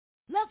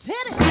Let's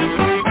hit it.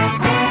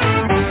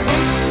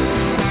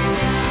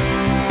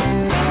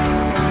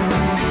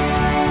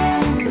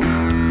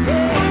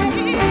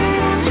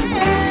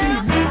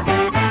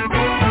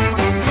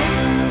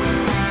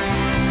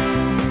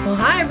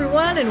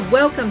 And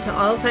welcome to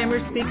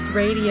Alzheimer's Speaks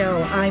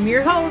Radio. I'm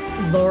your host,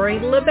 Lori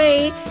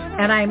LeBay,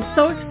 and I'm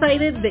so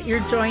excited that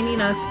you're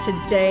joining us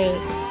today.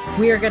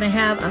 We are going to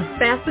have a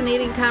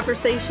fascinating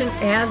conversation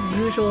as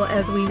usual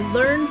as we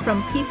learn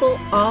from people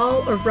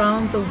all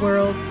around the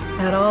world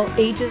at all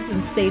ages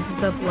and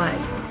stages of life.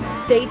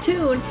 Stay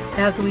tuned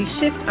as we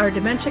shift our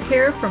dementia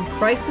care from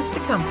crisis to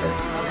comfort.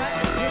 All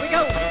right, here we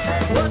go.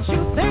 What you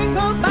think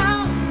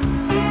about,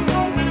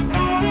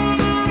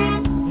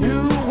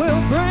 you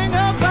will bring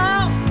about.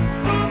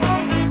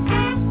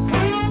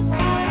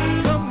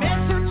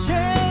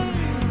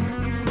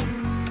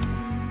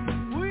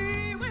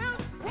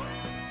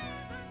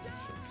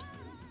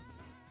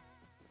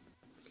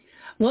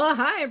 Well,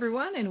 hi,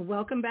 everyone, and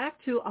welcome back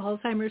to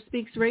Alzheimer's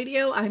Speaks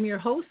Radio. I'm your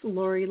host,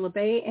 Lori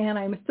LeBay, and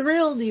I'm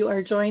thrilled you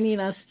are joining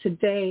us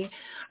today.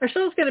 Our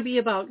show is going to be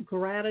about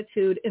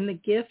gratitude and the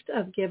gift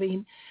of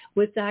giving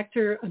with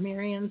Dr.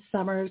 Marion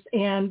Summers,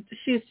 and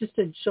she's just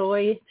a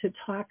joy to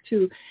talk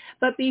to.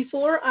 But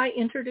before I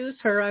introduce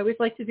her, I always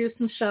like to do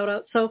some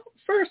shout-outs. So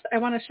first, I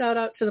want to shout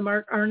out to the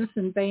Mark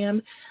Arneson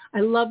Band. I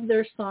love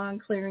their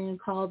song, Clarion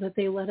Call, that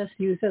they let us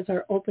use as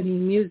our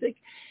opening music.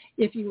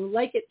 If you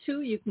like it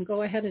too, you can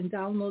go ahead and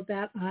download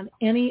that on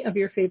any of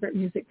your favorite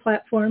music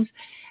platforms.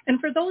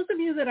 And for those of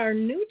you that are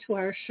new to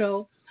our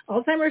show,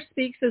 Alzheimer's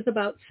Speaks is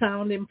about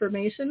sound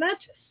information, not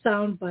just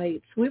sound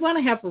bites. We want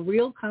to have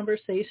real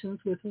conversations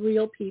with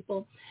real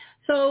people.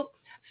 So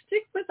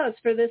stick with us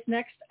for this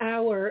next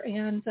hour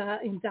and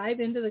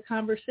dive into the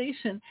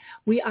conversation.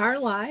 We are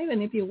live,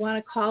 and if you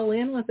want to call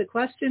in with a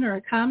question or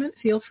a comment,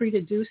 feel free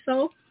to do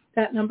so.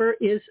 That number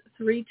is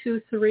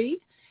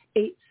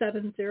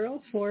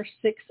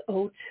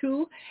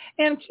 323-870-4602.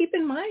 And keep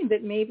in mind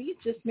that maybe,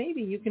 just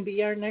maybe, you can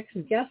be our next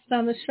guest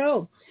on the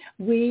show.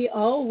 We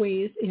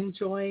always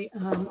enjoy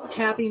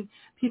having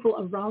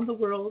people around the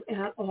world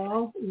at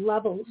all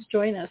levels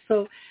join us.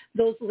 So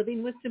those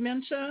living with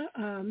dementia,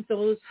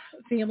 those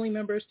family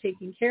members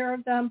taking care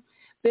of them,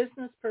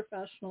 business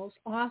professionals,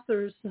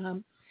 authors,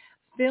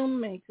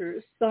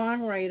 filmmakers,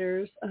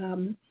 songwriters,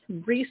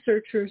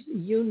 researchers,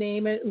 you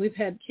name it. We've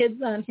had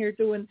kids on here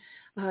doing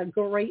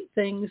great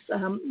things.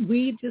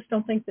 We just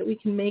don't think that we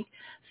can make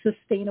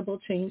sustainable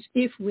change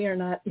if we are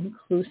not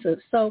inclusive.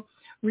 So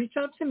reach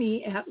out to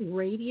me at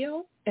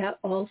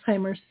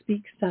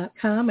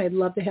radio@alzheimersspeaks.com. I'd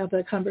love to have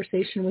a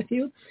conversation with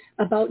you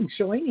about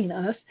joining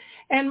us.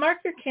 And mark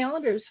your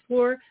calendars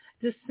for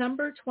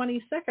December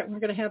 22nd. We're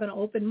going to have an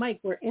open mic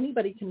where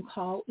anybody can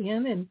call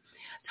in and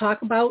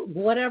talk about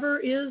whatever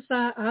is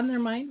on their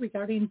mind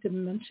regarding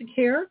dementia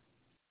care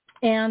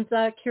and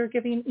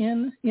caregiving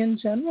in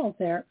general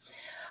there.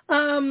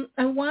 I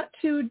want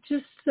to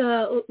just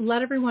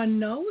let everyone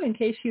know, in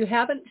case you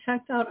haven't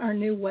checked out our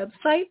new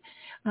website,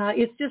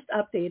 it's just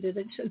updated.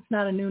 It's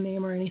not a new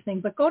name or anything,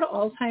 but go to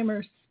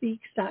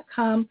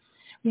alzheimersspeaks.com.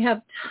 We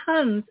have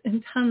tons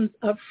and tons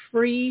of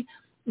free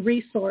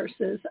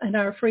resources in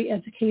our free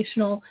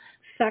educational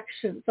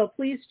section. So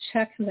please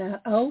check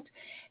that out.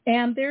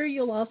 And there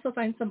you'll also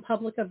find some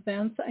public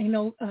events. I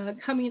know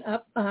coming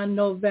up on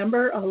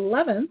November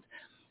 11th,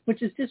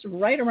 which is just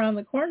right around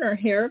the corner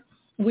here,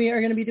 we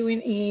are going to be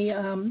doing a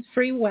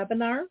free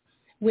webinar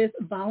with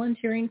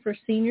volunteering for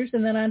seniors.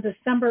 And then on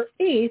December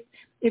 8th,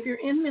 if you're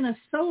in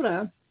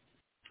Minnesota,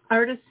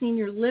 Artist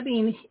Senior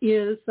Living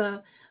is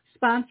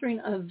sponsoring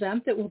an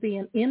event that will be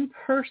an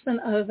in-person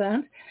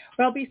event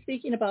where I'll be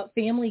speaking about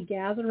family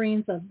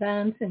gatherings,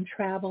 events, and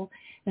travel,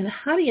 and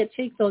how do you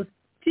take those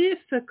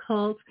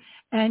difficult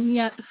and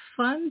yet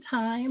fun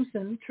times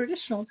and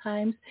traditional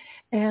times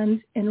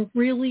and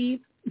really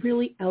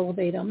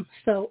elevate them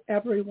so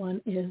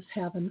everyone is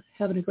having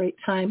a great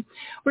time.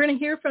 We're going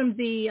to hear from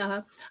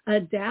the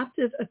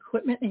Adaptive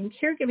Equipment and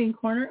Caregiving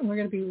Corner, and we're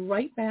going to be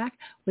right back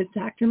with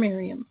Dr.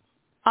 Marion.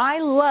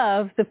 I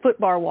love the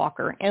footbar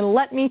walker, and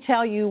let me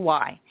tell you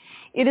why.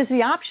 It is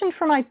the option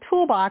for my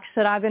toolbox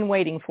that I've been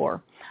waiting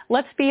for.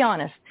 Let's be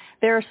honest.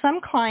 There are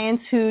some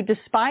clients who,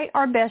 despite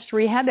our best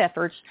rehab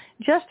efforts,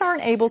 just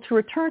aren't able to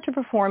return to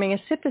performing a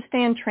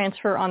sit-to-stand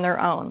transfer on their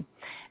own.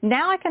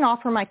 Now I can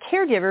offer my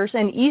caregivers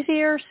an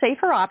easier,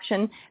 safer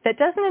option that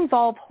doesn't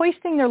involve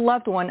hoisting their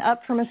loved one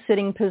up from a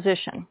sitting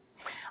position.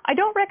 I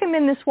don't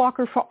recommend this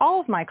walker for all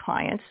of my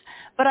clients,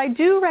 but I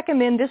do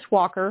recommend this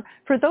walker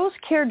for those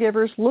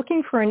caregivers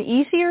looking for an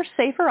easier,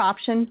 safer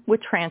option with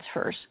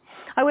transfers.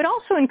 I would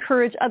also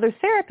encourage other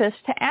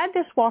therapists to add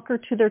this walker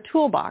to their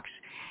toolbox.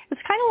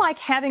 It's kind of like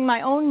having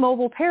my own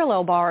mobile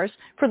parallel bars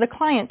for the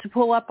client to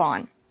pull up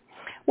on.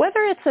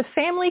 Whether it's a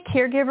family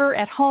caregiver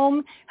at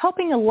home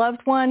helping a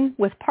loved one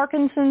with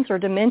Parkinson's or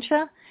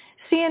dementia,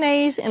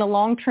 CNAs in a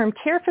long-term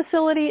care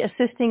facility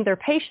assisting their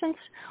patients,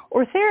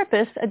 or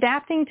therapists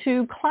adapting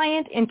to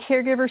client and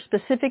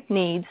caregiver-specific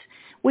needs,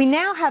 we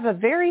now have a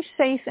very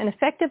safe and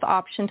effective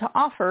option to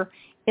offer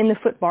in the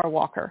footbar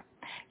walker.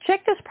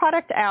 Check this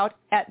product out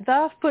at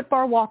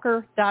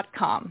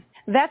thefootbarwalker.com.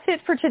 That's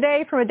it for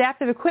today from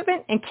Adaptive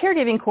Equipment and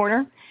Caregiving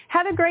Corner.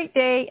 Have a great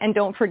day, and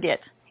don't forget,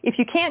 if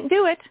you can't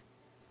do it,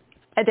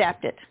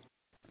 adapt it.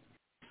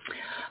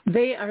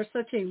 They are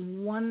such a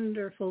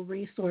wonderful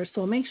resource,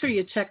 so make sure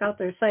you check out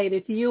their site.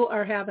 If you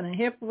are having a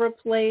hip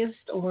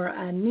replaced or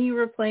a knee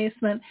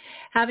replacement,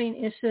 having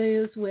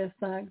issues with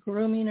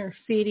grooming or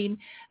feeding,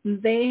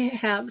 they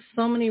have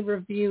so many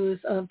reviews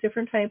of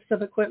different types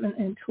of equipment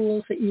and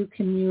tools that you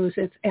can use.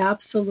 It's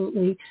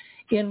absolutely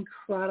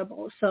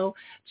incredible. So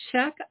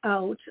check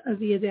out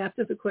the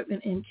Adaptive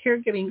Equipment and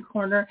Caregiving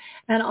Corner.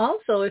 And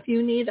also, if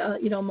you need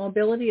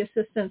mobility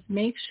assistance,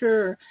 make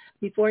sure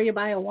before you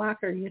buy a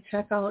walker, you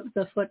check out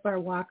the Foot Bar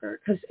Walker,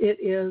 because it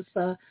is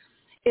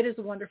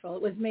wonderful.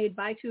 It was made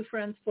by two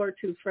friends for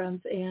two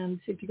friends, and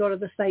if you go to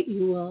the site,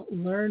 you will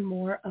learn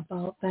more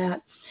about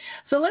that.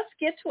 So let's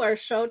get to our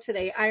show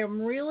today. I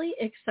am really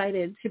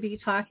excited to be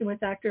talking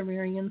with Dr.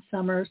 Marion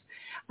Summers.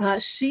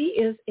 She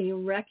is a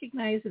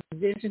recognized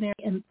visionary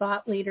and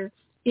thought leader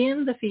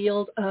in the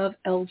field of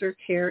elder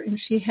care, and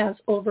she has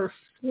over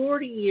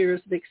 40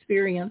 years of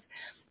experience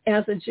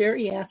as a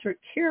geriatric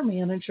care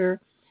manager,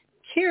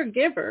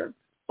 caregiver,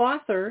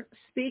 author,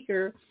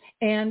 speaker,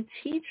 and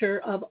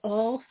teacher of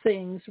all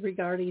things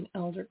regarding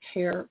elder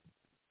care.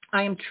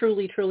 I am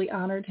truly, truly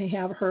honored to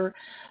have her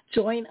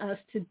join us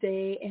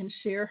today and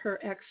share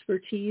her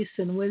expertise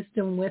and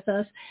wisdom with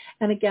us.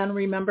 And again,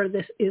 remember,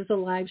 this is a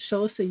live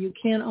show, so you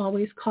can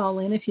always call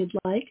in if you'd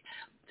like,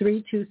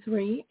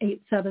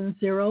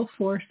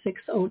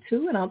 323-870-4602,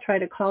 and I'll try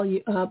to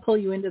pull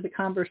you into the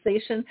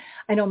conversation.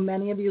 I know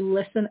many of you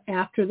listen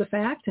after the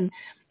fact, and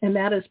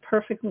that is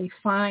perfectly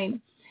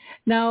fine.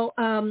 Now,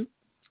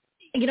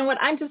 you know what?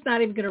 I'm just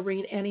not even going to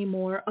read any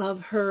more of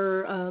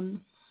her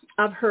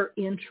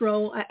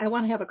intro. I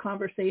want to have a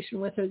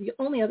conversation with her. The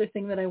only other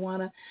thing that I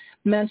want to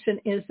mention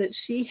is that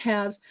she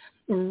has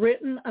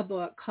written a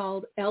book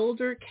called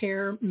Elder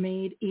Care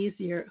Made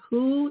Easier.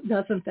 Who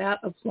doesn't that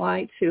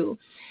apply to?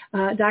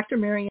 Dr.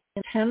 Marion,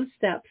 10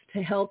 Steps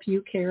to Help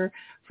You Care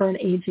for an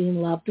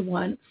Aging Loved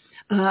One.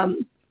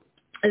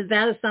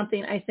 That is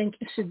something I think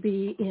should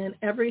be in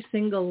every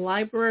single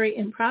library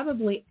and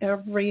probably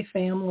every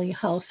family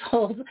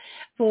household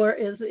for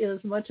as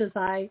much as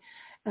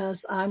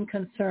I'm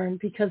concerned,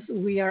 because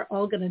we are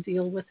all going to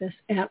deal with this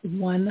at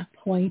one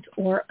point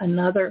or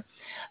another.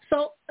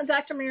 So,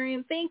 Dr.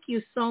 Marion, thank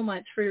you so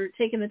much for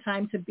taking the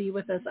time to be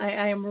with us.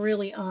 I am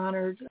really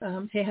honored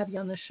to have you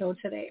on the show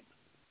today.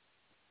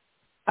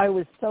 I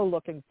was so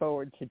looking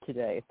forward to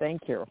today.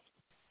 Thank you.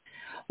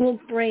 Well,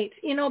 great.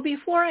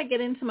 Before I get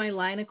into my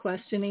line of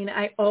questioning,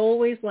 I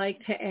always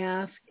like to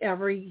ask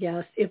every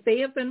guest if they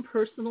have been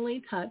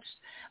personally touched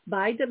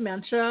by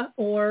dementia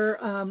or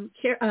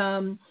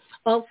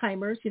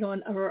Alzheimer's,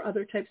 or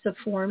other types of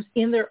forms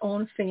in their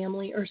own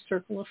family or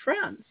circle of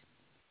friends.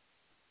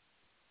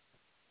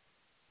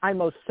 I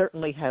most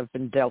certainly have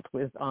been dealt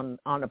with on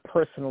a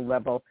personal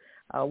level.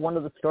 One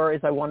of the stories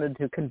I wanted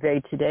to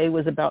convey today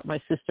was about my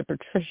sister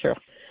Patricia.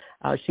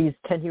 She's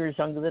 10 years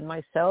younger than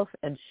myself,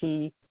 and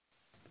she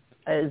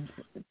is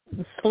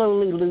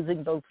slowly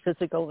losing both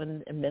physical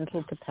and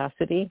mental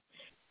capacity,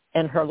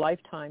 and her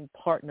lifetime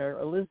partner,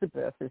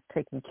 Elizabeth, is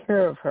taking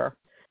care of her.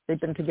 They've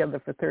been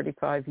together for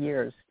 35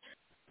 years.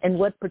 And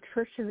what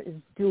Patricia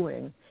is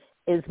doing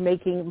is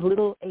making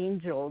little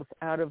angels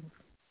out of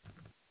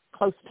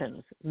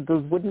clothespins,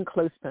 those wooden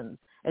clothespins,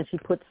 and she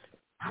puts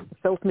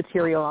felt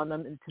material on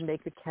them to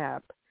make a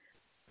cap.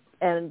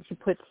 And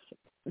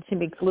she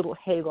makes little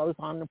halos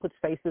on them, puts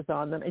faces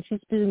on them, and she's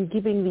been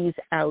giving these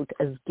out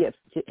as gifts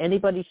to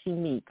anybody she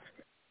meets.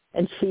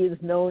 And she is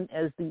known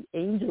as the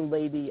Angel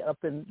Lady up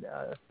in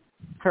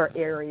her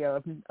area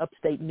of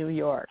upstate New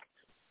York.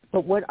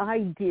 But what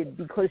I did,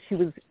 because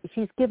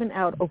she's given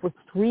out over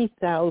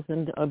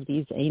 3,000 of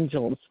these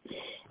angels.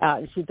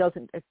 She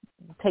doesn't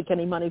take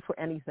any money for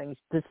anything.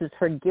 This is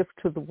her gift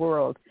to the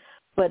world.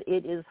 But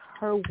it is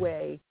her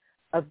way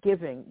of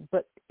giving.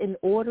 But in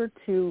order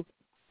to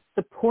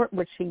support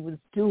what she was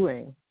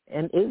doing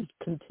and is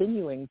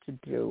continuing to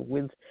do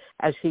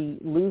as she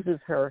loses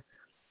her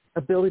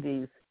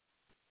abilities,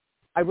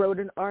 I wrote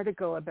an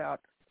article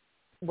about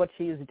what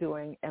she is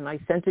doing, and I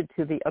sent it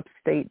to the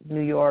upstate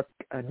New York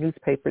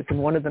newspapers, and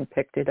one of them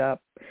picked it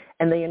up,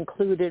 and they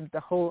included the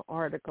whole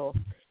article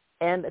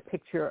and a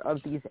picture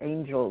of these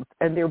angels,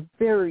 and they're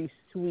very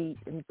sweet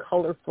and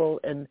colorful,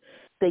 and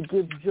they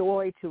give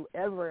joy to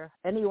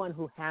anyone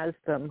who has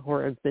them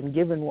or has been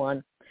given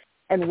one.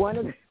 And one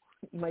of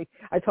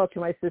I talked to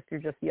my sister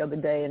just the other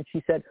day, and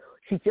she said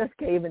she just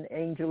gave an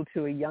angel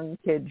to a young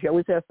kid. She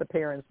always asks the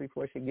parents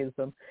before she gives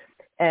them.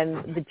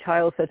 And the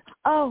child said,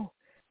 "Oh,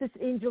 this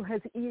angel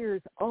has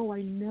ears. Oh,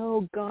 I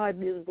know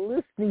God is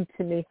listening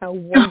to me. How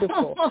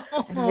wonderful."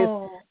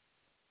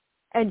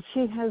 And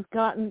she has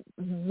gotten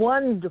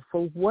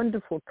wonderful,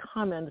 wonderful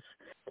comments,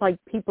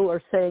 like people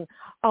are saying,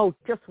 "Oh,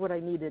 just what I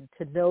needed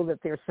to know that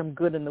there's some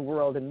good in the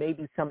world, and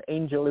maybe some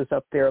angel is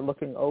up there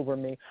looking over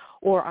me."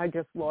 Or, "I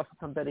just lost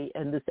somebody,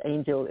 and this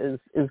angel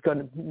is going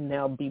to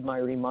now be my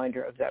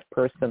reminder of that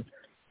person."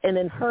 And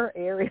in her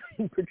area,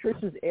 in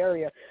Patricia's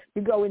area,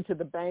 you go into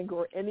the bank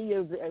or any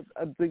of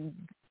the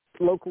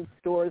local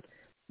stores,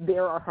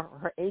 there are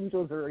her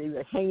angels are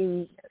either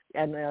hanging,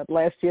 and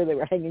last year they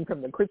were hanging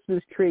from the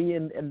Christmas tree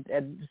and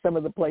some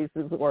of the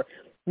places or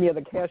near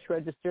the cash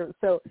register.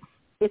 So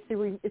it's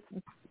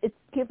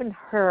given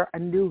her a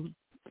new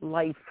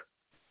life.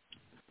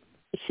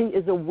 She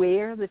is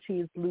aware that she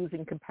is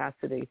losing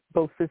capacity,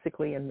 both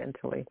physically and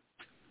mentally.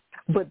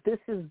 But this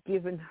has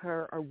given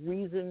her a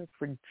reason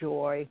for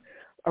joy,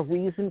 a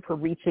reason for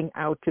reaching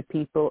out to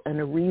people, and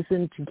a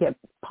reason to get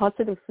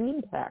positive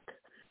feedback,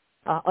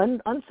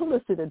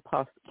 unsolicited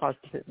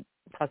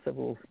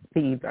possible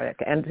feedback.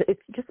 And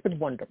it's just been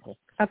wonderful,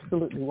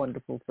 absolutely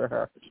wonderful for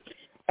her.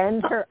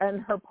 And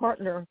her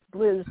partner,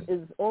 Liz,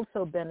 is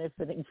also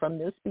benefiting from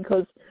this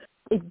because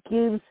it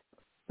gives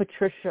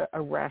Patricia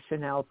a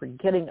rationale for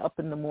getting up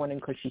in the morning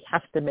because she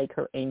has to make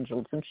her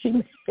angels. And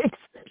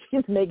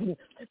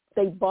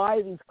they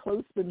buy these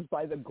clothespins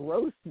by the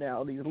gross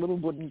now, these little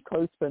wooden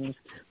clothespins.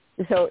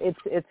 So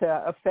it's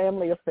a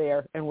family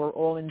affair, and we're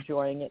all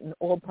enjoying it and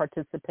all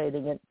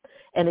participating in it.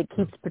 And it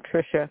keeps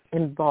Patricia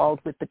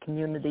involved with the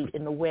community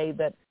in a way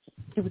that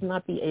she would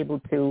not be able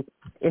to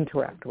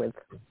interact with.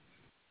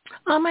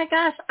 Oh, my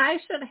gosh, I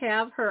should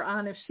have her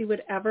on if she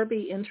would ever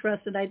be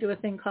interested. I do a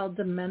thing called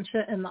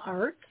Dementia in the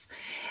Arts,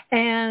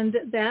 and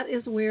that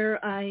is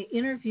where I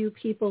interview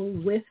people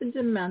with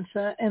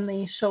dementia, and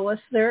they show us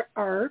their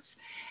art,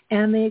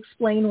 and they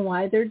explain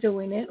why they're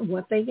doing it,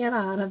 what they get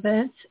out of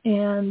it,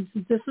 and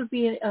this would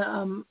be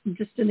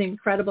just an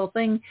incredible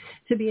thing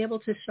to be able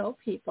to show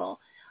people.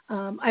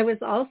 I was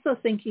also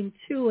thinking,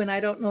 too, and I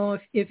don't know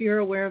if you're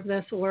aware of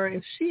this or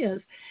if she is,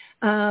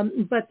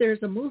 but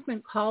there's a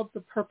movement called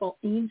the Purple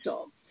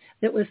Angel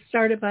that was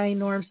started by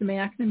Norms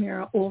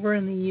McNamara over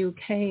in the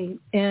UK,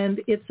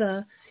 and it's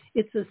a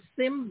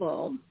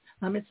symbol.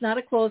 It's not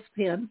a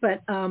clothespin,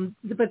 but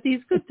these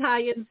could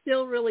tie in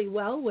still really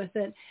well with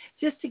it,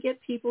 just to get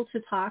people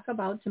to talk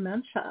about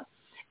dementia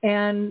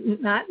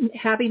and not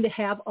having to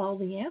have all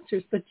the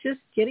answers, but just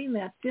getting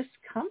that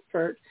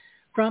discomfort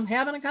from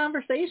having a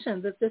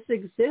conversation that this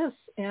exists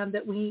and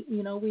that we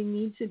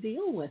need to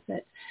deal with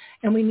it,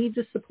 and we need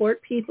to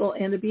support people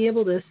and to be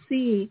able to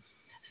see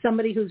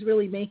somebody who's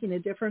really making a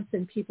difference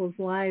in people's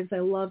lives. I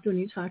loved when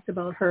you talked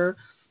about her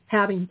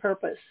having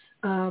purpose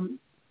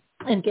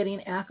and getting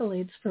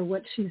accolades for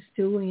what she's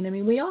doing. I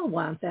mean, we all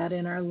want that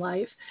in our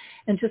life,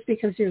 and just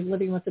because you're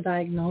living with the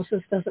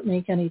diagnosis doesn't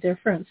make any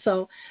difference.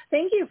 So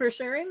thank you for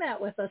sharing that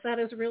with us. That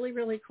is really,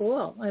 really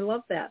cool. I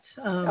love that.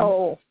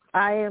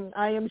 I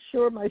am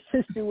sure my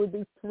sister would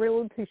be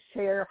thrilled to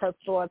share her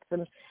thoughts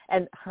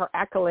and her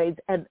accolades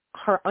and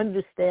her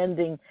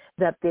understanding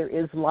that there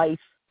is life,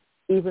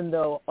 even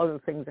though other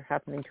things are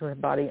happening to her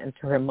body and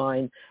to her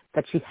mind,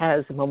 that she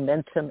has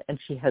momentum and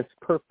she has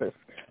purpose.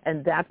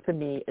 And that, to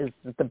me, is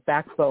the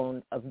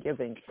backbone of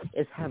giving,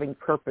 is having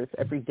purpose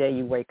every day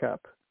you wake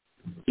up.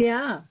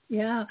 Yeah.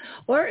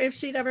 Or if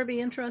she'd ever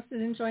be interested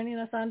in joining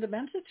us on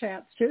Dementia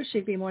Chats, too,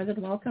 she'd be more than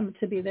welcome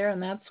to be there.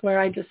 And that's where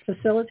I just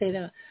facilitate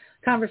a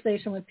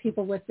conversation with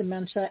people with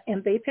dementia,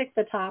 and they pick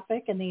the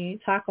topic and they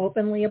talk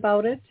openly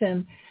about it.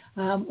 And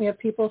we have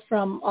people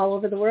from all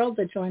over the world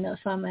that join us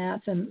on that,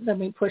 and then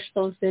we push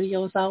those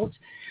videos out.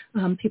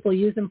 People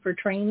use them for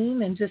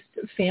training and just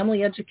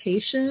family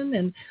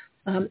education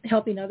and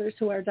helping others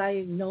who are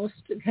diagnosed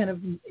to kind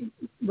of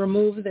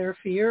remove their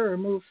fear or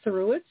move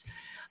through it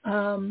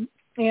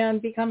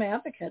and become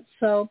advocates.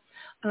 So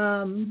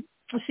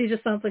she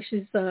just sounds like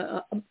she's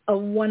a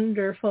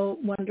wonderful,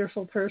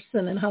 wonderful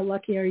person, and how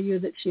lucky are you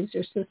that she's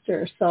your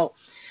sister. So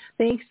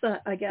thanks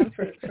again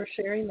for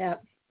sharing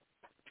that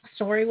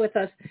story with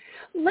us.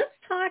 Let's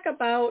talk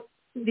about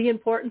the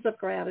importance of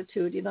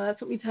gratitude. You know,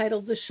 that's what we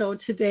titled the show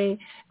today,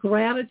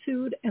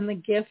 Gratitude and the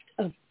Gift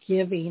of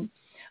Giving.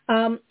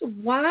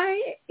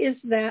 Why is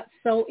that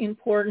so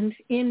important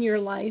in your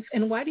life,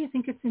 and why do you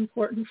think it's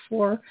important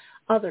for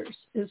others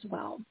as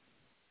well?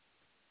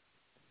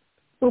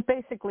 Well,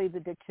 basically, the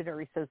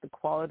dictionary says the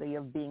quality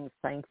of being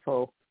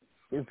thankful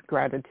is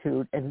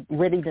gratitude and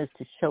readiness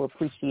to show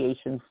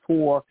appreciation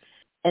for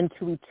and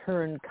to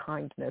return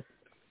kindness.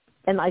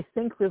 And I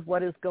think with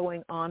what is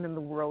going on in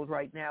the world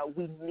right now,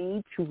 we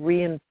need to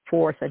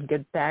reinforce and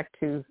get back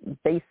to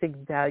basic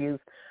values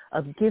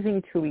of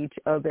giving to each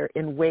other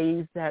in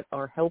ways that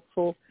are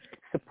helpful,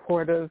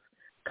 supportive,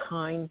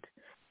 kind,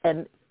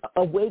 and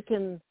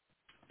awaken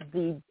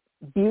the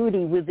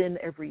beauty within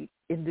every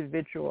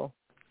individual.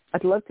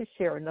 I'd love to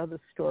share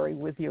another story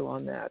with you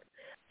on that.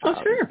 Oh,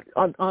 sure.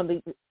 On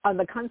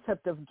the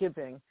concept of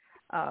giving.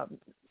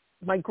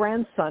 My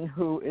grandson,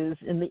 who is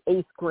in the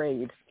 8th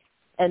grade,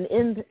 and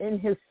in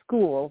his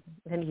school,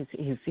 and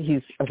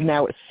he's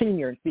now a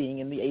senior being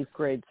in the 8th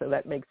grade, so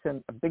that makes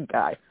him a big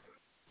guy.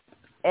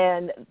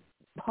 And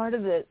part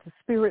of the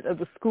spirit of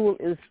the school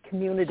is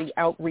community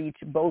outreach,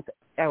 both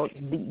out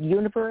in the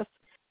universe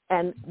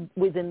and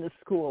within the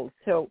school.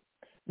 So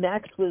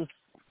Max was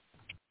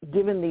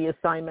given the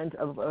assignment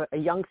of a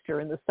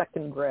youngster in the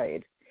 2nd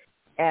grade,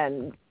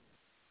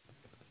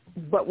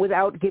 but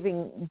without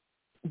giving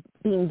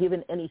being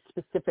given any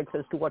specifics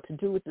as to what to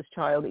do with this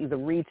child, either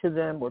read to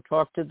them or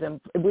talk to them.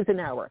 It was an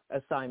hour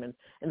assignment,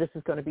 and this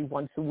is going to be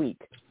once a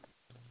week.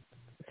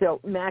 So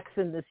Max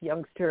and this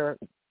youngster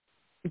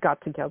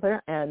got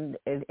together and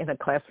in a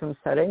classroom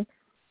setting,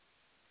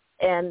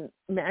 and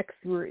Max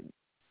were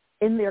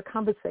in their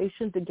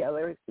conversation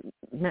together.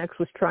 Max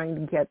was trying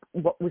to get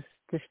what was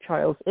this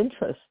child's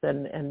interest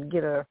and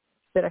get a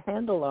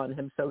handle on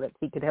him so that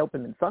he could help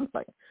him in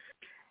something.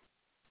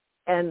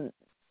 And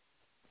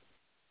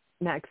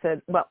Max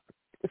said, well,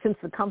 since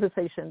the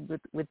conversation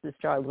with this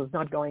child was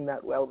not going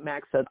that well,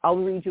 Max said, I'll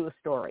read you a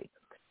story.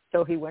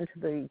 So he went to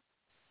the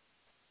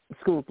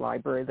school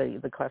library,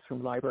 the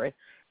classroom library,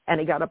 and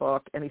he got a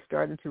book and he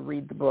started to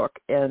read the book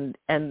and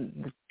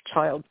the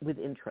child with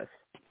interest.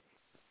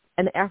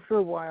 And after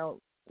a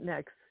while,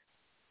 Max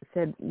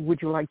said,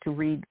 would you like to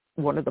read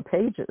one of the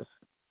pages?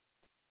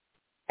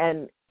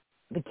 And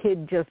the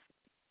kid just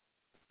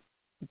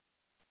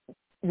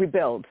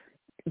rebelled,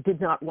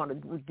 did not want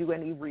to do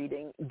any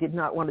reading, did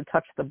not want to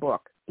touch the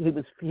book. He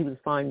was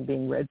fine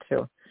being read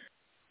to.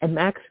 And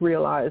Max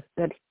realized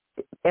that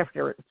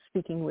after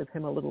speaking with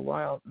him a little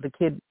while, the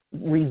kid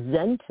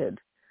resented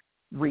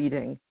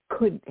reading,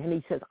 and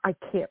he says, I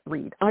can't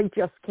read. I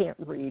just can't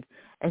read.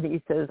 And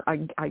he says,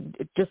 I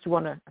just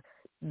want to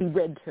be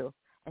read to.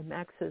 And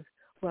Max says,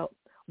 well,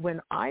 when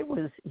I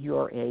was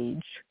your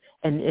age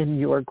and in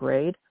your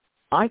grade,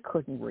 I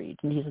couldn't read.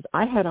 And he says,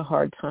 I had a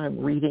hard time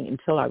reading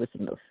until I was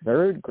in the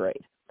 3rd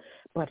grade.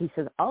 But he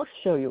says, I'll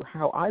show you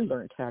how I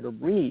learned how to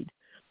read.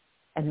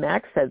 And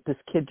Max said this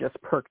kid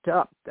just perked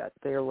up, that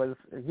there was,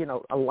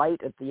 a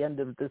light at the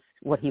end of this,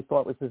 what he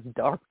thought was this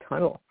dark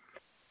tunnel.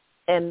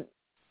 And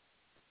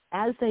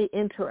as they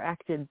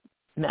interacted,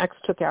 Max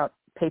took out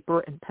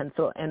paper and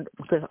pencil, and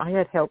because I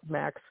had helped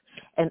Max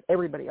and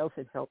everybody else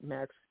had helped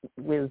Max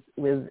with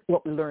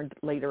what we learned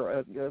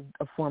later,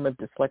 a form of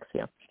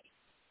dyslexia.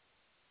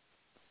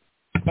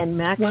 And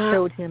Max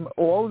showed him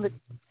all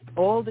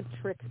the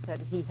tricks that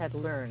he had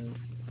learned.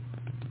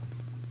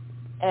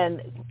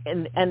 And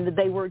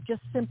they were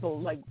just simple,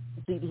 like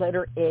the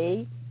letter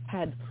A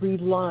had 3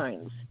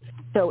 lines.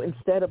 So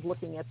instead of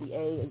looking at the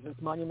A as this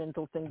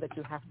monumental thing that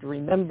you have to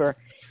remember,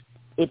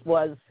 it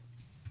was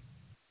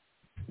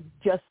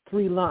just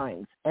 3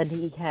 lines. And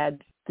he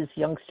had this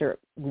youngster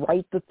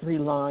write the 3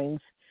 lines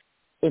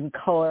in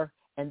color,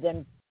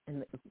 and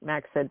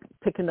Max said,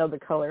 pick another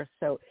color.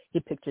 So he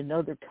picked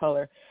another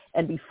color.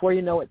 And before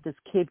you know it, this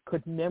kid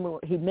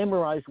he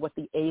memorized what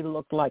the A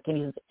looked like. And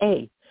he says,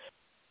 A.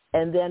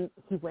 And then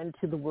he went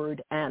to the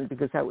word and,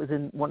 because that was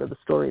in one of the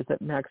stories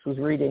that Max was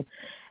reading.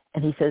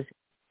 And he says,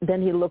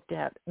 then he looked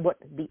at what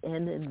the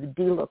N and the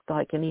D looked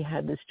like, and he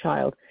had this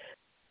child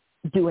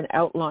do an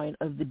outline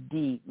of the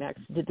D. Max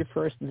did it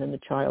first, and then the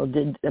child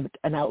did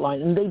an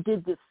outline. And they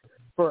did this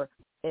for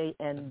A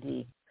and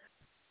D.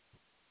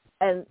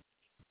 And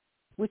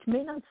which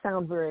may not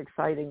sound very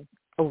exciting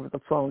over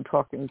the phone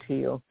talking to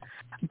you,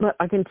 but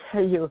I can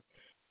tell you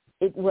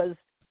it was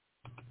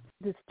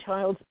this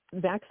child.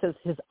 Max says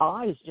his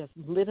eyes just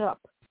lit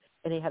up,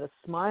 and he had a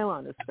smile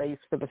on his face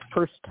for the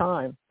first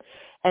time.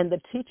 And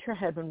the teacher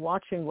had been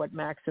watching what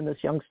Max and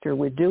this youngster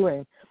were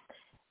doing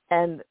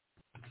and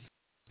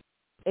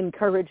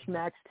encouraged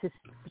Max to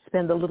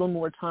spend a little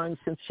more time,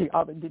 since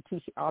the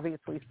teacher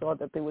obviously saw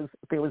that there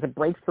was a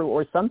breakthrough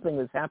or something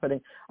was happening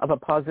of a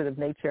positive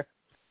nature.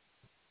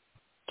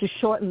 To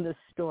shorten this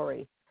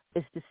story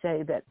is to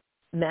say that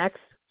Max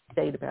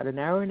stayed about an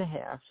hour and a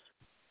half.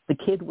 The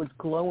kid was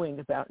glowing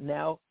about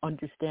now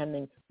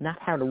understanding not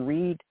how to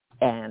read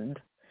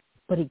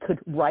but he could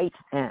write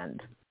and.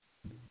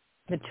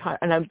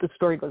 The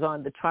story goes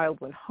on. The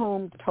child went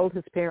home, told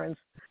his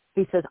parents.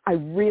 He says, I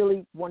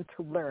really want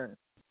to learn.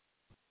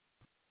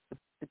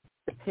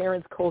 The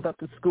parents called up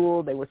the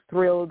school. They were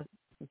thrilled.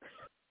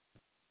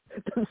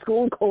 The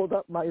school called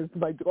up my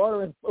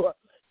daughter-in-law.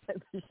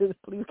 And she says,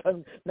 please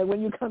come. Now,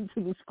 when you come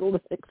to the school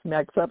to fix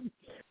Max up,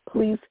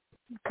 please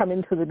come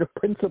into the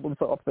principal's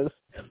office.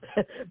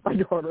 My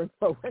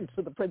daughter-in-law went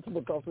to the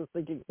principal's office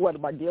thinking, what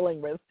am I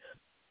dealing with?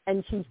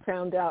 And she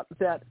found out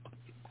that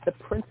the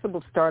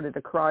principal started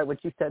to cry when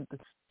she said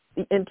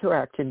the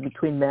interaction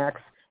between Max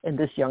and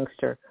this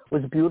youngster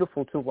was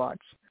beautiful to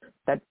watch,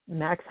 that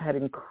Max had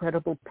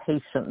incredible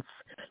patience,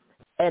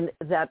 and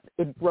that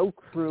it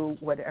broke through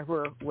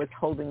whatever was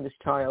holding this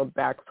child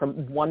back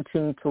from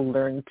wanting to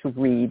learn to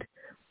read.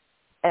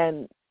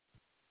 And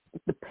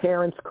the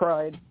parents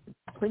cried,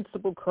 the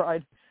principal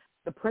cried.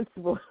 The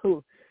principal,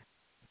 who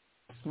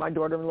my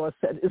daughter-in-law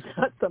said is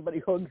not somebody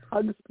who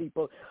hugs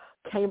people,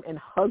 came and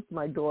hugged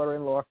my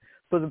daughter-in-law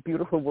for the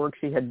beautiful work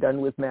she had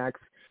done with Max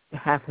to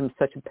have him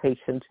such a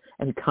patient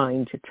and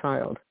kind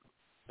child.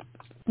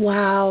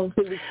 Wow.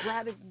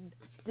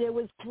 There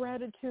was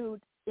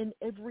gratitude in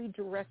every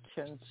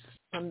direction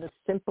from the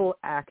simple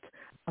act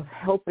of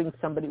helping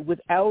somebody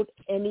without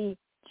any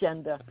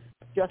agenda,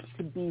 just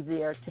to be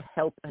there to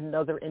help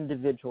another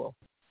individual.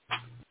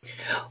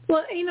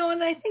 Well,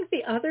 and I think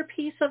the other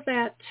piece of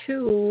that,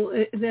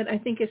 too, that I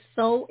think is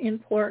so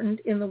important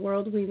in the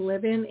world we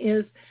live in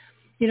is,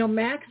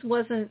 Max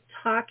wasn't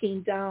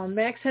talking down.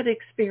 Max had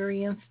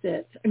experienced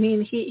it. I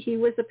mean, he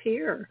was a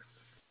peer.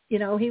 He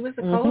was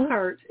a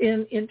cohort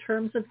in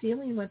terms of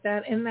dealing with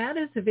that, and that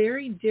is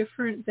very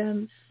different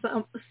than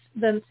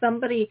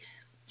somebody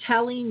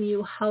telling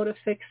you how to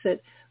fix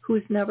it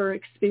who's never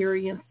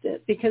experienced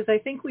it. Because I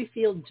think we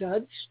feel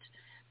judged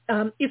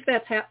if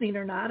that's happening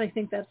or not. I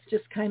think that's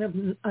just kind of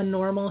a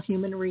normal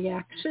human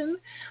reaction.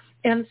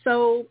 And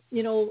so,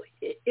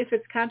 if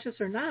it's conscious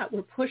or not,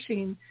 we're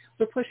pushing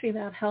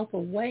that help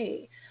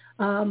away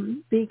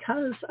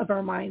because of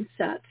our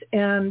mindset.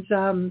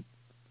 And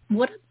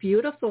what a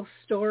beautiful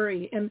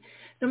story. And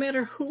no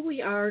matter who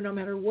we are, no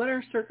matter what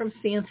our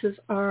circumstances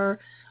are,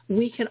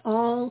 we can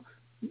all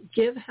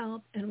give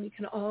help and we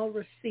can all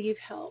receive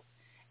help.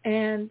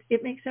 And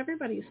it makes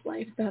everybody's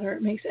life better.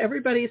 It makes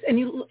everybody's,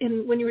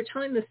 and when you were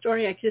telling the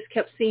story, I just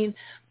kept seeing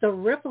the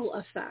ripple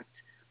effect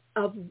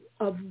of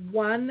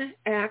one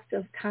act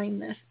of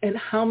kindness and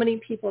how many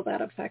people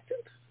that affected.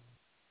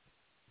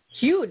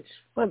 Huge.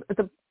 Well,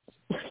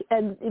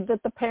 and that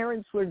the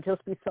parents were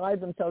just beside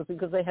themselves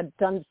because they had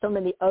done so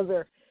many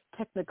other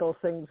technical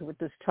things with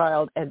this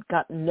child and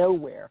got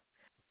nowhere.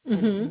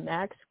 And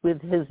Max,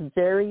 with his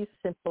very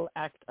simple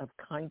act of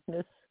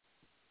kindness,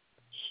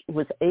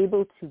 was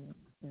able to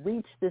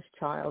reach this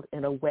child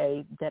in a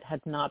way that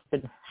had not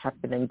been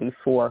happening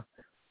before.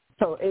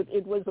 So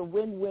it was a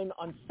win-win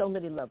on so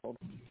many levels.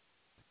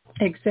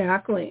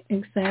 Exactly.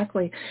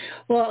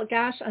 Well,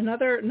 gosh,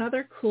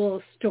 another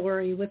cool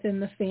story within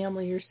the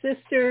family. Your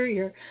sister,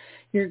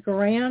 your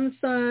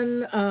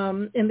grandson,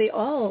 and they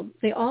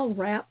all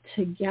wrap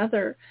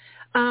together.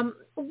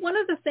 One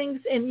of the things,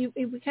 and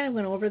we kind of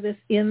went over this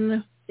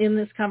in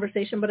this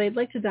conversation, but I'd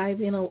like to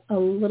dive in a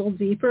little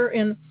deeper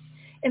and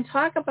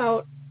talk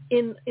about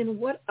in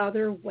what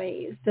other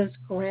ways does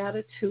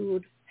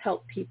gratitude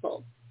help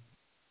people?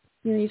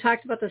 You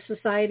talked about the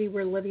society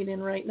we're living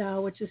in right now,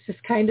 which is just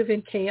kind of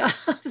in chaos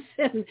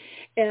and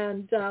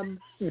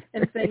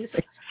things.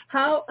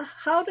 How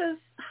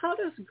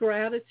does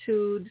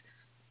gratitude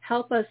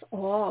help us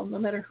all, no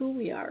matter who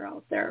we are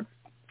out there?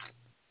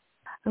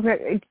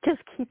 Okay,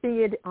 just keeping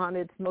it on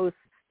its most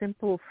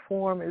simple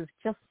form is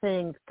just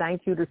saying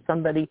thank you to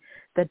somebody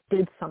that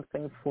did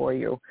something for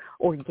you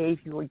or gave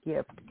you a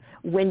gift.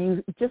 When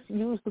you just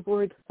use the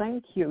word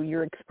thank you,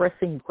 you're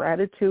expressing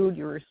gratitude,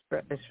 you're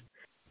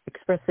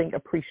expressing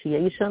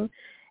appreciation,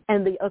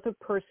 and the other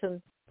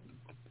person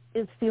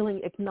is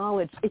feeling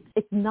acknowledged. It's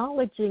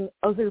acknowledging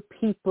other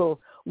people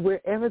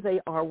wherever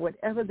they are,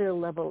 whatever their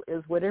level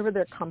is, whatever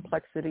their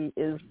complexity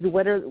is,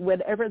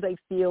 whatever they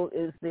feel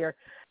is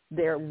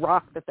their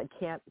rock that they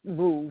can't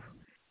move.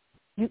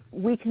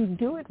 We can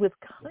do it with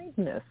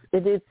kindness.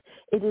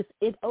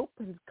 It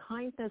opens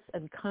kindness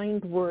and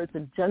kind words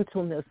and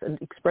gentleness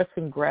and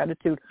expressing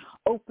gratitude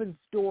opens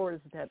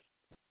doors that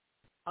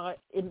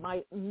in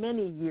my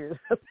many years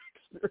of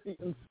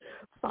experience,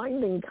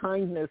 finding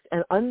kindness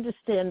and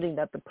understanding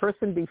that the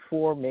person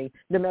before me,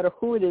 no matter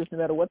who it is, no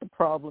matter what the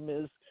problem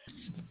is,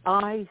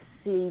 I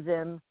see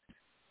them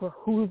for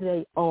who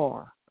they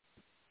are,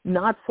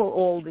 not for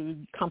all the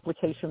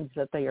complications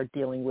that they are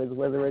dealing with,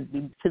 whether it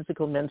be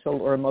physical,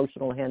 mental, or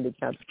emotional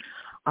handicaps.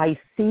 I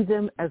see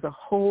them as a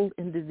whole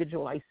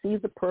individual. I see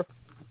the person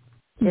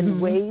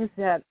in ways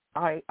that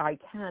I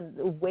can,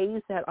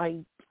 ways that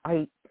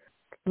I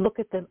look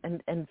at them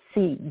and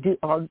see,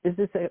 is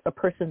this a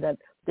person that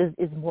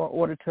is more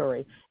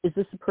auditory? Is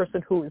this a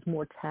person who is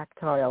more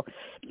tactile?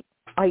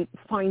 I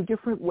find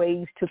different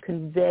ways to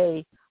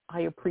convey,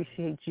 I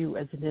appreciate you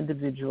as an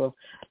individual.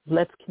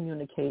 Let's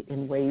communicate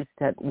in ways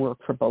that work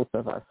for both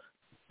of us.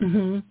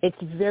 It's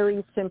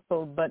very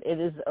simple, but it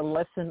is a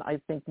lesson I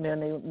think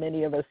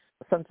many of us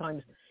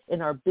sometimes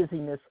in our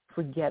busyness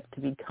forget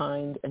to be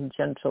kind and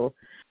gentle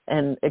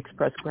and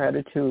express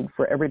gratitude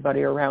for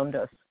everybody around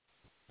us,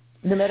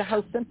 no matter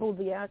how simple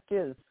the act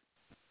is.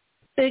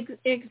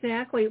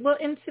 Exactly. Well,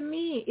 and to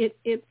me,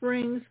 it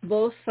brings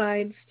both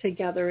sides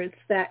together. It's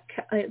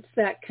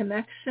that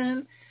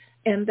connection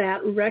and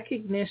that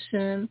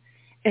recognition,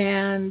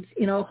 and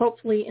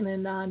hopefully in a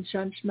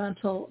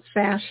non-judgmental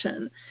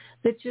fashion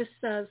that just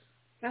says,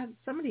 God,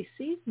 somebody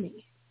sees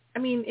me. I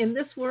mean, in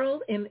this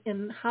world,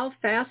 in how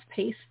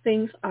fast-paced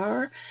things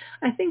are,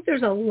 I think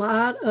there's a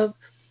lot of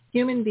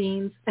human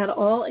beings at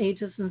all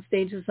ages and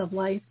stages of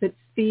life that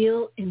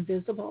feel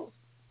invisible.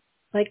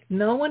 Like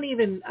no one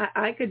even,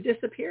 I could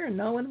disappear and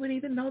no one would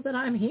even know that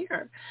I'm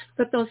here.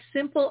 But those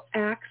simple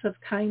acts of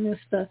kindness,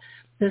 the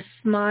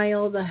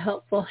smile, the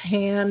helpful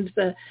hand,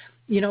 the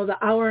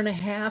hour and a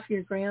half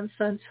your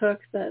grandson took,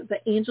 the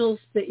angels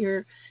that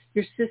your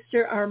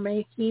sister are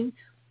making,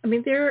 I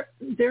mean,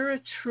 they're a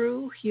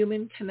true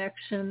human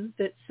connection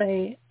that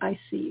say, I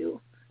see you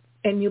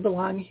and you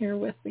belong here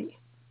with me.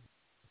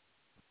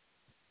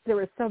 There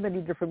are so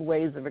many different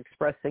ways of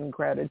expressing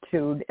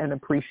gratitude and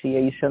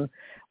appreciation.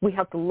 We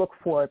have to look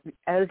for it.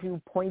 As you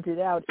pointed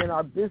out, in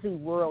our busy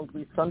world,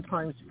 we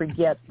sometimes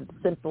forget that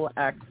simple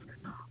acts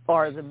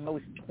are the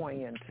most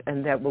poignant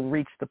and that will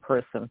reach the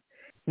person.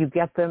 You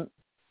get them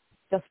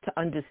just to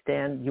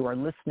understand you are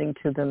listening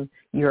to them,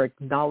 you're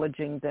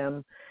acknowledging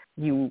them,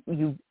 you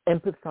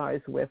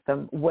empathize with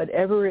them,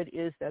 whatever it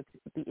is that's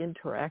the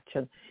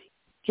interaction,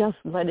 just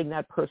letting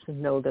that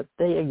person know that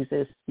they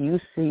exist, you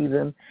see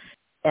them,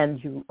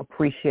 and you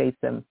appreciate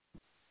them.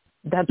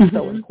 That's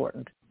so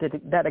important,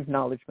 that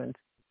acknowledgement.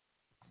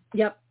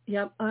 Yep.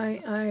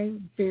 I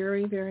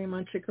very, very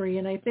much agree.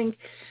 And I think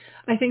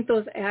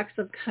those acts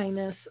of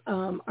kindness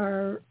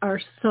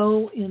are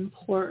so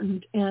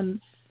important. And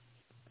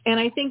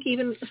I think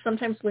even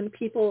sometimes when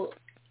people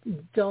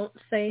don't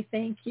say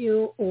thank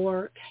you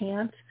or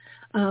can't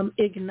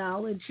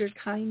acknowledge your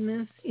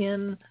kindness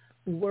in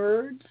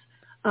words,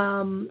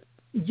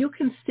 you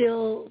can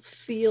still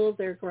feel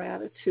their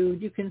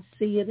gratitude. You can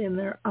see it in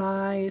their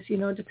eyes,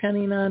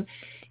 depending on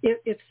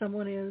if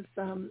someone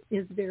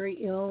is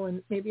very ill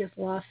and maybe has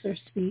lost their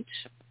speech.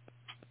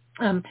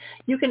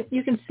 You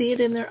can see it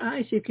in their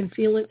eyes. You can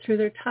feel it through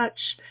their touch.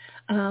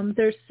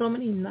 There's so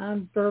many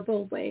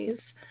nonverbal ways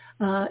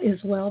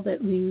as well that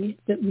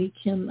we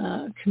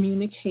can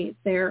communicate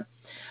there.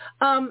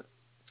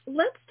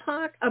 Let's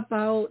talk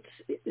about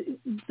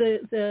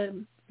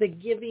the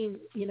giving,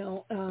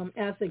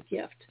 as a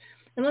gift.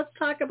 And let's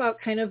talk about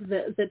kind of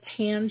the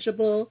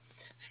tangible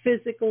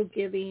physical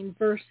giving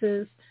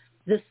versus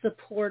the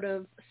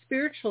supportive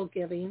spiritual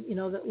giving,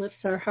 that lifts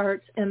our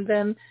hearts, and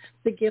then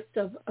the gift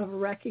of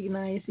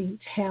recognizing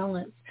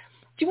talents.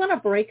 Do you want to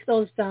break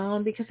those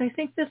down? Because I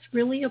think this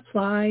really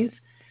applies,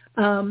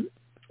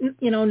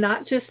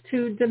 not just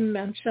to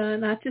dementia,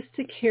 not just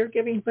to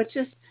caregiving, but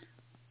just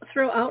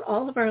throughout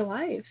all of our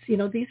lives.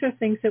 These are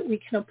things that we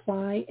can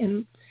apply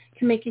and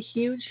can make a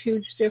huge,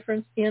 huge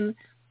difference in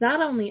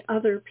not only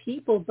other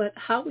people, but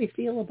how we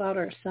feel about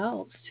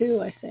ourselves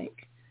too, I think.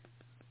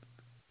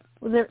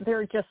 Well, there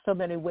are just so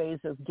many ways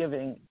of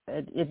giving.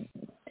 If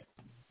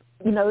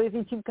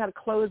you've got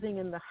clothing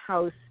in the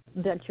house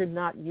that you're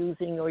not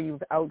using or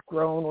you've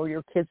outgrown or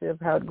your kids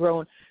have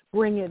outgrown,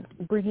 bringing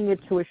it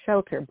to a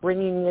shelter,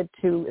 bringing it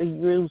to a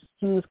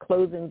used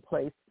clothing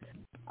place.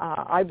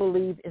 I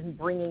believe in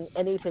bringing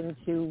anything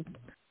to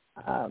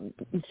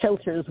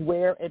shelters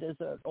where it is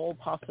at all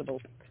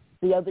possible.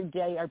 The other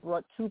day I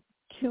brought two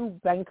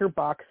banker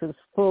boxes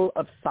full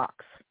of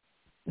socks.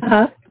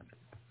 Uh-huh.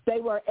 They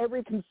were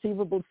every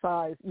conceivable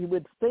size. You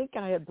would think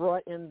I had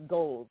brought in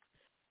gold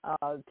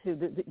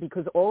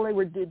because all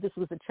they did, this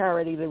was a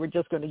charity, they were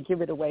just going to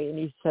give it away. And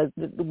he said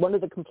that one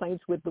of the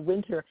complaints with the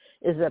winter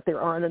is that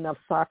there aren't enough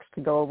socks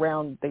to go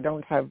around. They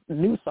don't have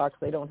new socks.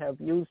 They don't have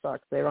used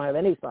socks. They don't have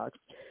any socks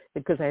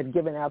because I had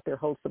given out their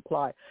whole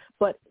supply.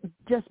 But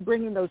just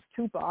bringing those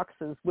two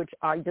boxes, which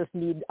I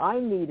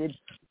needed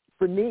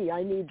for me,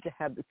 I needed to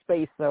have the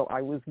space, so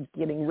I was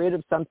getting rid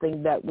of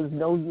something that was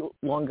no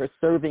longer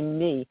serving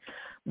me.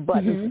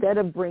 But instead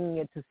of bringing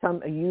it to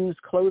a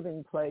used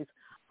clothing place,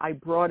 I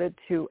brought it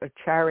to a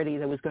charity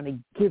that was going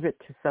to give it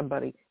to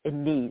somebody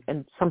in need,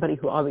 and somebody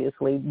who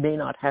obviously may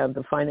not have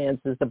the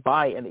finances to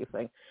buy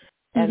anything.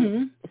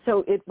 And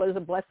so it was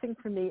a blessing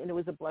for me, and it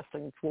was a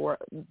blessing for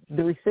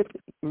the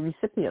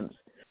recipients.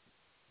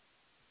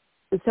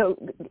 So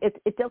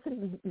it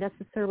doesn't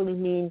necessarily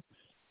mean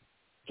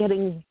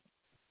getting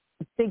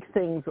big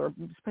things or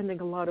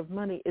spending a lot of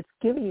money. It's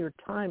giving your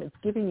time. It's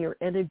giving your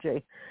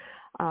energy.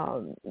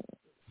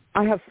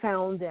 I have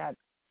found that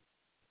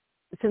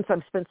since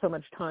I've spent so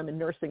much time in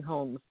nursing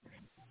homes,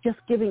 just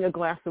giving a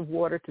glass of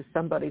water to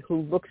somebody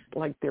who looks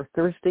like they're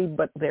thirsty,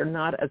 but they're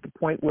not at the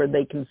point where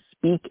they can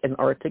speak and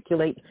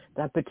articulate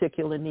that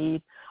particular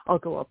need, I'll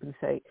go up and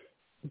say,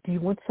 do you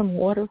want some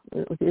water?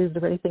 Is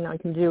there anything I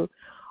can do?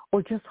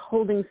 Or just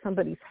holding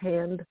somebody's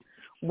hand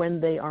when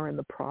they are in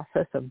the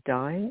process of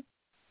dying.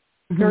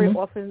 Very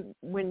often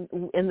when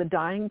in the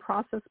dying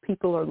process,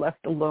 people are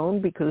left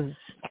alone because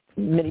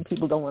many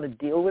people don't want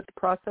to deal with the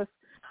process.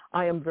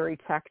 I am very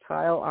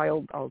tactile.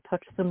 I'll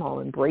touch them. I'll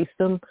embrace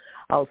them.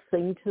 I'll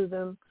sing to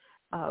them.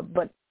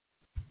 But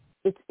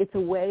it's a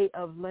way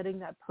of letting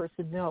that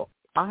person know,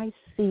 I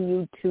see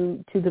you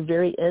to the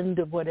very end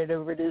of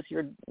whatever it is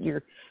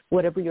your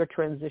whatever your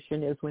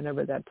transition is,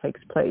 whenever that takes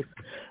place.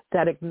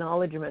 That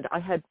acknowledgement. I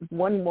had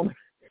one woman,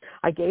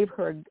 I gave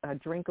her a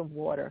drink of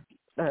water.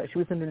 She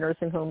was in a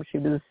nursing home. She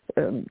was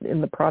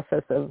in the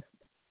process of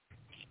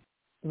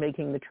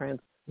making the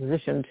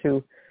transition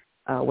to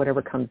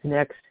whatever comes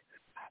next.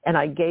 And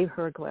I gave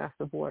her a glass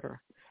of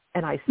water.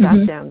 And I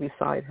sat down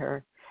beside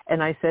her.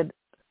 And I said,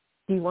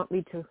 would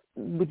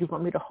you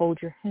want me to hold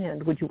your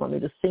hand? Would you want me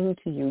to sing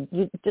to you?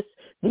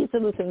 These are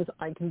the things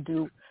I can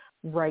do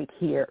right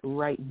here,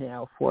 right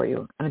now for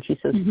you. And she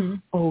says,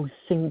 oh,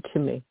 sing to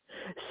me.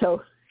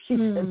 So she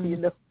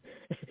said,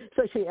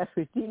 so she asked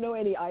me, do you know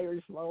any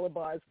Irish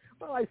lullabies?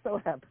 Well, I so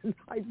happen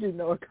I do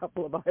know a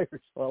couple of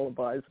Irish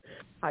lullabies.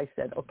 I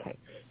said, okay,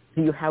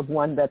 do you have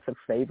one that's a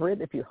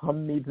favorite? If you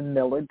hum me the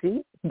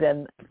melody,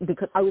 then,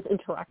 because I was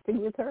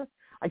interacting with her,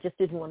 I just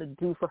didn't want to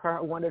do for her.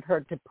 I wanted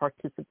her to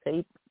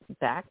participate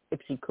back if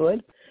she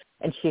could.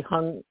 And she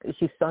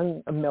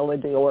sung a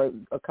melody or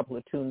a couple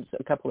of tunes,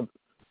 a couple of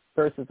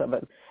verses of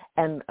it.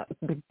 And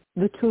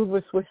the two of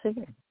us were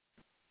singing.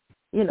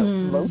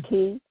 Low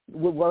key,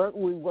 We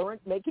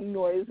weren't making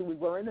noise. We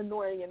weren't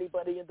annoying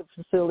anybody in the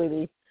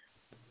facility.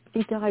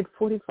 She died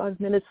 45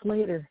 minutes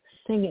later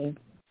singing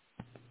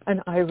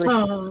an Irish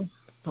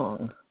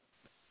song.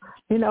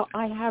 You know,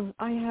 I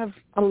have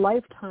a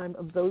lifetime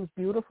of those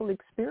beautiful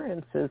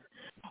experiences,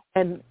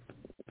 and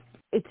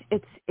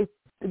it's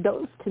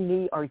those to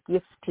me are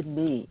gifts to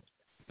me.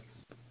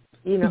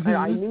 You know, and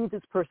I knew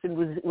this person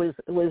was.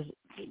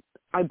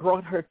 I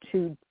brought her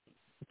to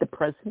the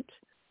present.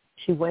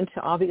 She went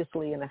to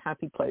obviously in a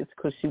happy place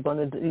because she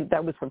wanted.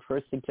 That was her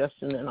first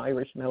suggestion, an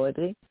Irish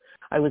melody.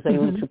 I was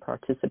able to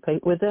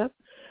participate with that,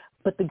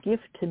 but the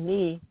gift to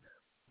me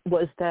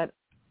was that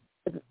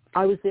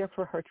I was there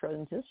for her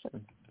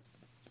transition.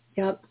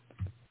 Yep.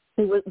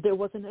 There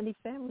wasn't any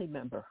family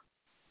member.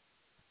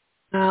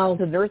 Wow.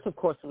 The nurse, of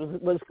course,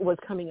 was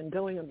coming and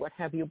going and what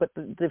have you, but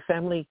the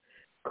family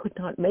could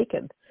not make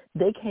it.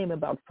 They came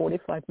about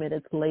 45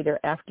 minutes later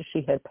after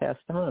she had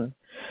passed on.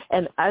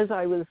 And as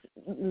I was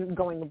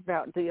going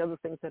about the other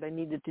things that I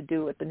needed to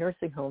do at the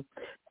nursing home,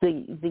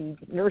 the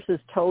nurses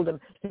told them,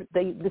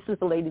 this is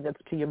the lady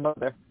that's to your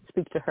mother.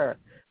 Speak to her.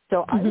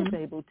 So I was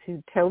able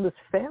to tell this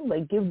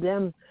family, give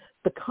them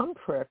the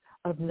comfort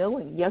of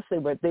knowing, yes, they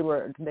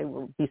were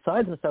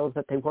beside themselves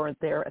that they weren't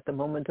there at the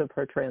moment of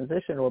her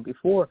transition or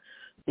before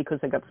because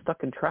they got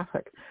stuck in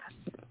traffic.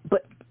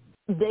 But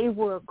they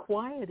were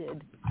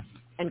quieted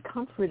and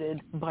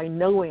comforted by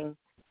knowing,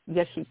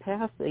 yes, she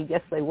passed,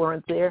 yes, they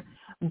weren't there,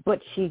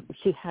 but she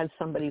had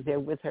somebody there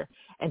with her,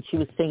 and she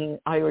was singing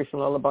Irish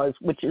lullabies,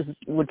 which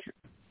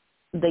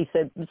they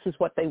said this is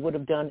what they would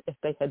have done if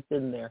they had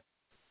been there.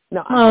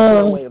 Now, I have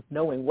no way of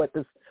knowing what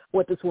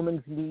this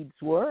woman's needs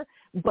were,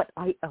 but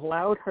I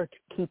allowed her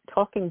to keep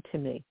talking to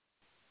me.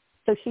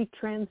 So she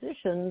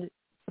transitioned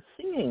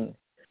singing.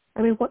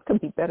 I mean, what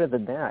could be better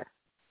than that?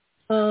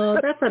 Oh,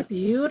 that's a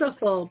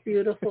beautiful,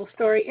 beautiful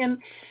story. And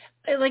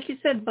like you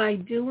said, by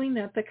doing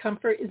that, the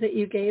comfort that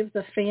you gave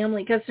the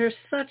family, because there's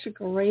such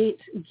great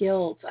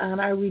guilt on,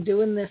 are we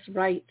doing this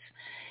right?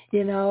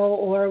 You know,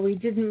 or we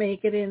didn't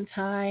make it in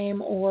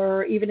time,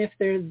 or even if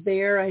they're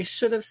there, I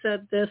should have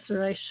said this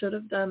or I should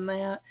have done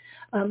that.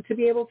 To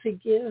be able to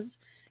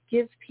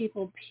give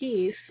people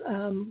peace,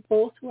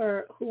 both who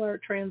are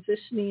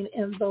transitioning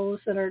and those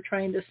that are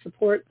trying to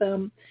support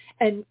them,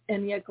 and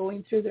yet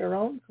going through their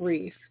own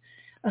grief,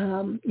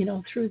 you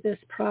know, through this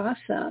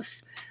process.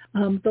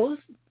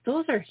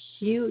 Those are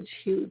huge,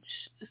 huge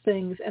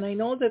things. And I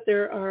know that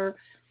there are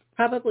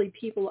probably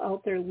people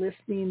out there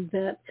listening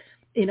that,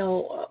 you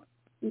know,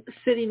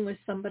 sitting with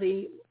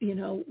somebody, you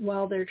know,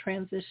 while they're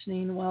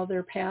transitioning, while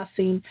they're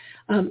passing,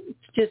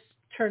 just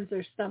turns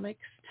their stomachs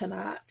to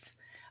knots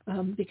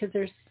because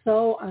they're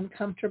so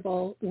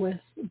uncomfortable with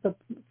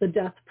the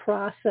death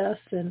process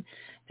and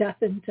death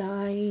and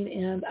dying.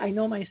 And I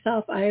know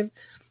myself,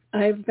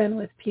 I've been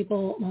with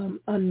people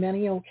on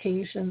many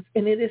occasions,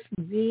 and it is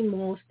the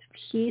most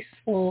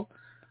peaceful,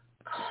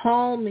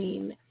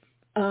 calming,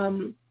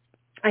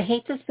 I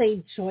hate to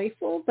say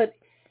joyful, but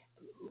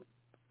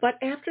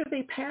after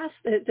they pass,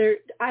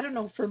 I don't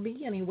know, for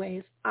me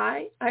anyways,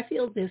 I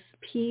feel this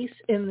peace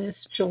and this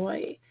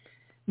joy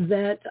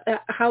that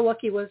how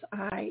lucky was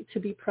I to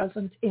be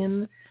present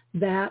in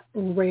that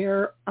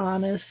rare,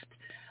 honest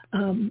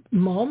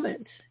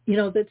moment, you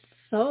know, that's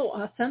so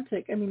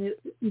authentic. I mean,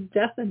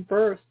 death and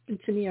birth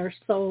to me are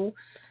so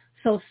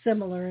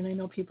similar, and I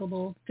know people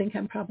will think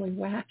I'm probably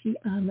wacky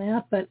on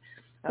that, but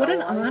what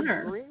an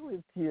honor.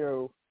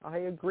 I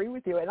agree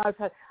with you. And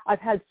I've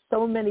had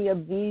so many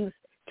of these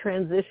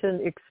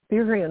transition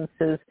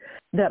experiences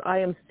that I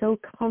am so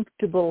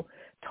comfortable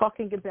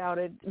talking about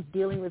it,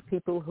 dealing with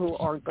people who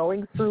are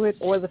going through it,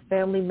 or the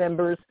family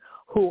members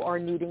who are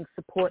needing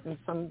support in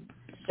some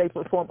shape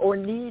or form, or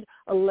need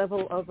a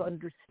level of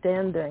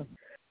understanding.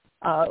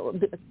 I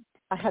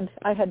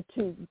had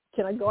to.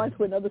 Can I go on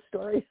to another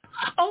story?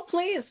 Oh,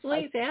 please,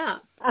 yeah.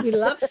 We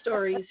love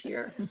stories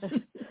here.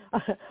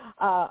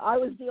 I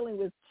was dealing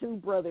with two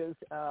brothers.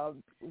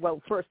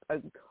 Well, first,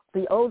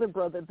 the older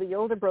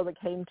brother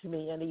came to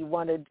me, and he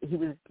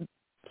was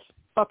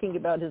talking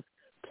about his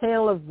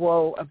tale of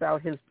woe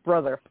about his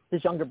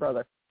younger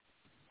brother,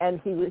 and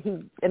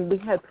we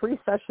had 3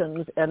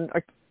 sessions, and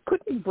I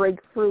couldn't break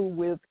through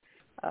with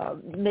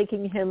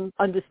making him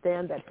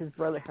understand that his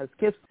brother has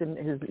gifts and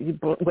his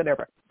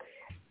whatever.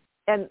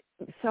 And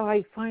so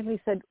I finally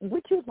said,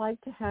 would you like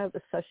to have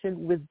a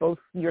session with both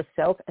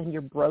yourself and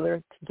your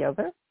brother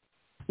together?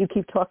 You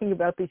keep talking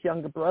about this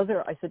younger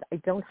brother. I said, I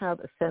don't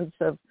have a sense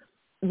of,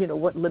 you know,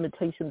 what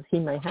limitations he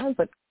may have,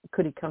 but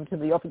could he come to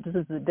the office? This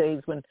is the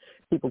days when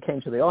people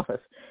came to the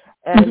office.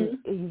 And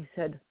he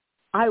said,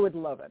 I would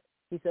love it.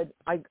 He said,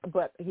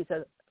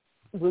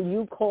 will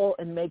you call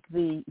and make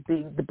the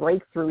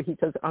breakthrough? He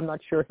says, I'm not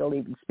sure he'll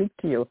even speak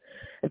to you,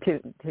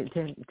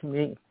 to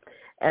me.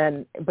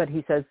 But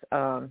he says,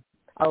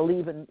 I'll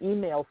leave an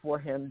email for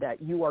him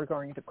that you are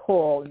going to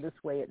call, and this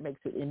way it makes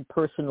it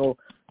impersonal,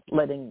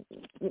 and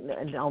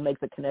I'll make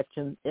the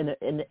connection in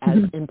as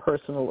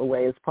impersonal a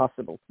way as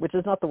possible, which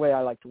is not the way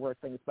I like to work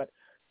things. But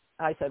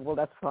I said, well,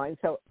 that's fine.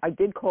 So I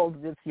did call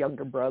this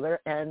younger brother,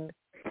 and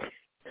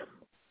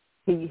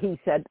he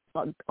said,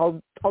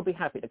 I'll be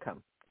happy to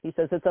come. He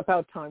says, it's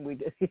about time we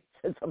did. He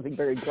said something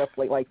very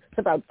gruffly, like, it's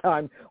about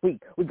time we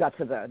got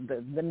to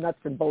the nuts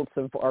and bolts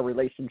of our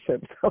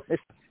relationship. So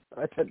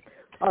I said,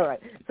 all right.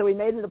 So we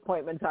made an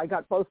appointment. I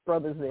got both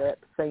brothers there at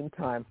the same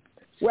time.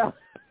 Well,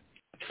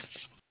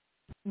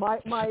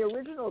 my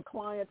original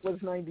client was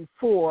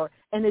 94,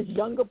 and his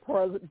younger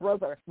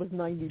brother was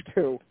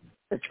 92.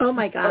 Oh,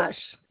 my gosh.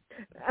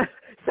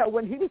 So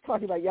when he was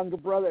talking about younger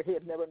brother, he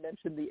had never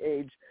mentioned the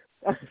age.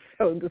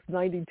 So this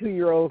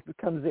 92-year-old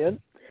comes in,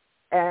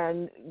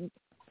 and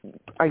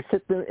I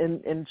sit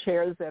in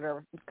chairs that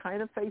are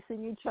kind of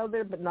facing each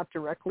other, but not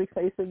directly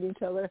facing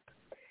each other.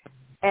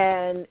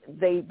 And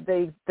they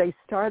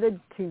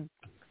started to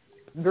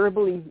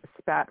verbally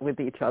spat with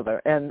each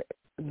other, and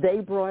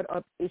they brought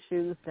up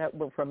issues that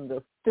were from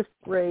the 5th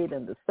grade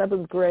and the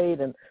 7th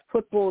grade and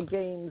football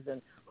games and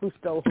who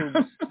stole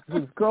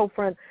whose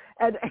girlfriend,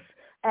 and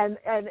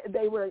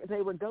they were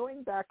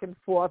going back and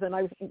forth, and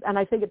I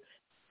figured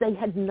they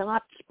had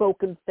not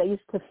spoken face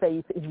to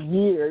face in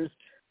years,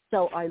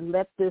 so I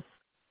let this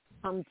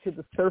come to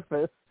the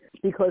surface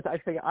because I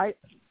figured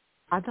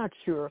I'm not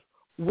sure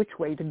which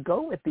way to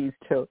go with these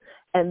two.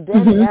 And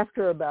then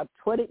after about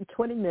 20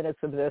 minutes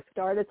of this,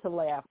 started to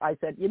laugh. I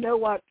said, you know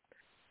what?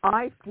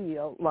 I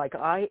feel like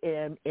I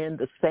am in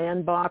the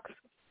sandbox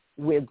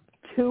with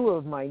two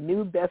of my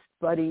new best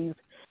buddies,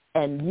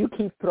 and you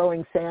keep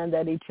throwing sand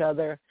at each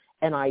other,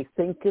 and I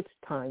think it's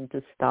time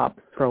to stop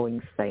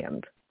throwing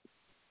sand.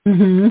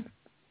 Mm-hmm.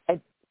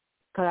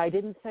 Because I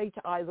didn't say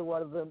to either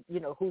one of them,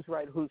 who's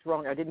right, who's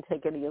wrong. I didn't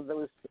take any of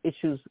those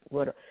issues.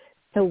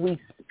 So we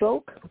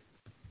spoke,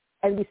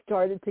 and we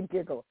started to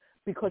giggle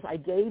because I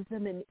gave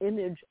them an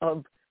image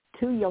of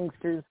two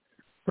youngsters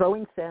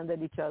throwing sand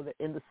at each other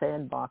in the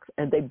sandbox,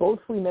 and they both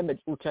remembered,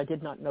 which I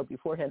did not know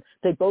beforehand,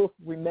 they both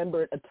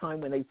remembered a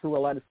time when they threw a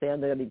lot of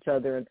sand at each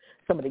other and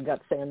somebody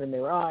got sand in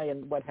their eye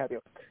and what have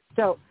you.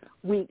 So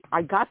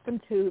I got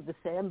them to the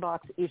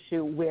sandbox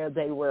issue where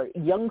they were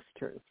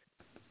youngsters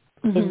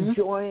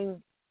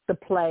enjoying the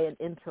play and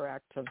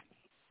interaction.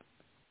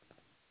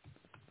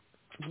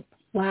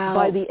 Wow.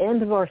 By the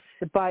end of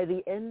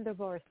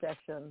our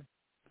session,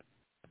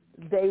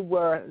 they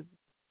were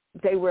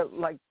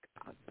like,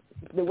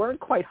 they weren't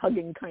quite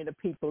hugging kind of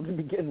people to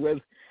begin with.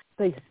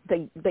 They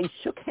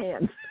shook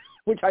hands,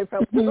 which I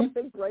felt was a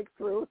big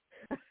breakthrough.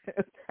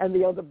 And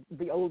the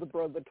older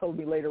brother told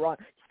me later on,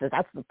 he said,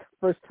 that's the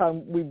first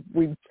time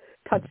we've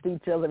touched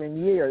each other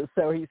in years.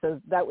 So he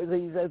says that was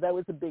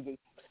a biggie.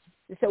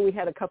 So we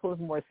had a couple of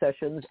more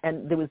sessions,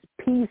 and there was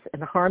peace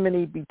and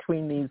harmony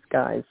between these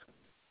guys.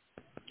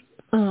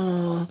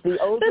 Oh, there's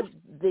a little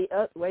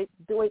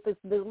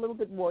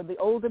bit more. The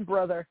older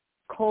brother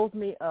called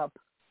me up,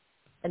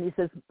 and he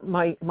says,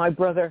 my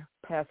brother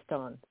passed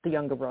on. The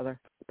younger brother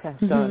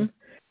passed on,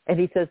 and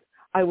he says,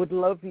 I would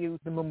love you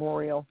the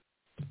memorial.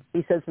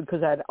 He says,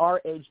 because at our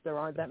age there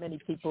aren't that many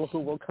people who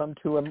will come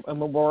to a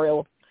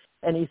memorial,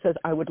 and he says,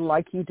 I would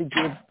like you to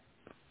give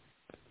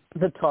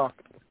the talk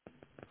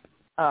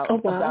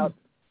about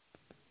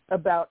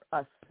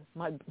us.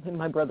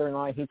 My brother and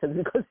I, he says,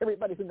 because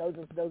everybody who knows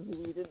us knows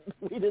we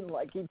didn't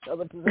like each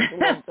other for such a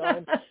long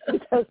time.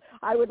 Because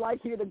I would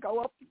like you to go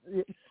up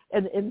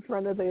and in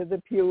front of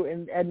the pew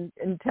and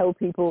tell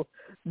people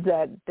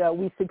that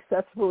we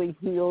successfully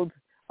healed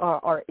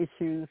our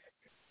issues,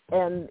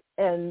 and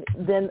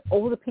then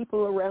all the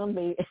people around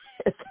me.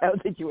 How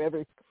did you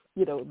ever,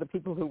 the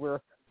people who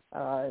were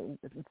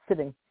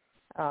sitting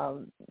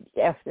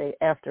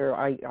after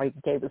I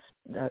gave a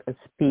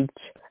speech.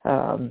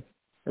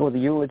 Or the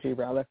eulogy,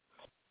 rather,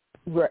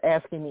 were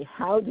asking me,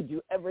 how did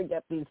you ever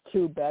get these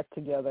two back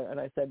together? And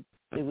I said,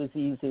 it was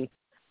easy.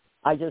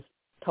 I just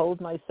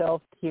told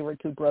myself, here are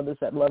two brothers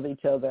that love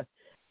each other.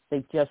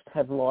 They just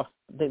have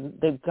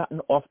they've gotten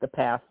off the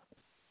path.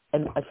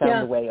 And I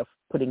found a way of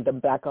putting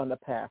them back on the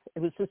path. It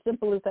was as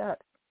simple as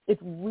that.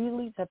 That's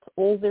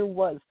all there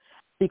was.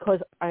 Because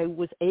I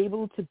was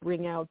able to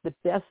bring out the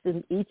best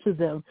in each of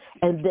them,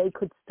 and they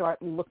could start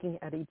looking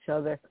at each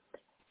other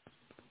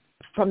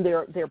from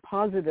their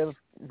positive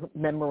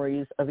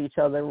memories of each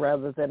other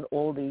rather than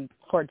all the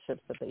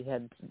hardships that they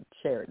had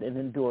shared and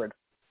endured.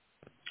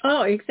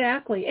 Oh,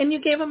 exactly. And you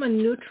gave them a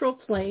neutral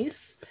place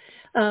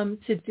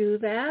to do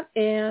that.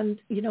 And,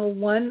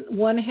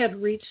 one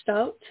had reached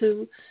out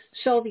to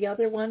show the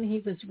other one he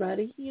was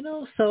ready,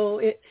 so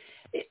it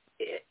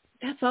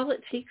that's all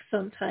it takes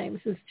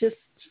sometimes is just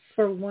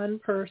for one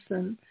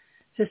person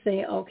to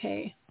say,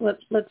 okay,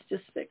 let's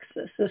just fix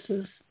this.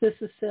 This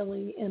is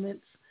silly, and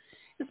it's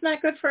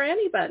not good for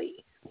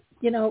anybody,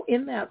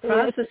 in that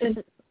process.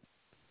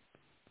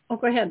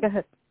 Go ahead. Go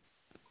ahead.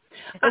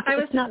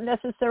 It's not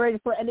necessary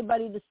for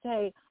anybody to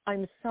say,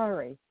 I'm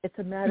sorry. It's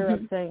a matter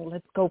of saying,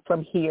 let's go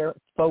from here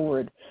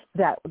forward.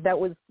 That's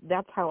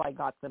how I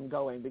got them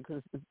going,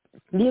 because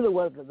neither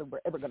one of them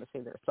were ever going to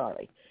say they're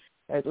sorry.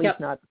 At least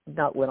not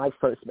when I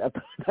first met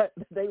them.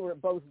 They were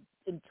both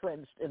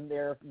entrenched in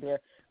their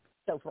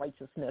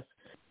self-righteousness.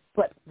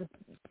 But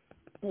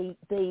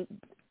they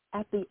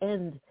at the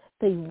end,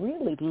 they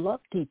really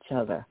loved each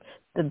other.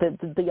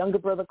 The younger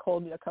brother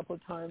called me a couple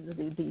of times.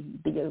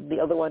 The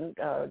other one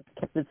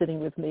kept visiting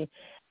with me,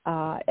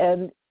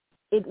 and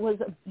it was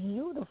a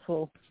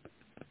beautiful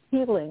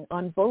healing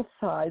on both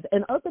sides.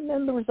 And other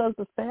members of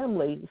the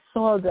family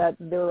saw that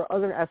there are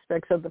other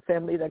aspects of the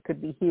family that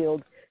could be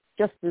healed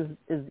just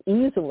as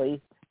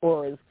easily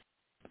or as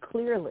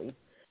clearly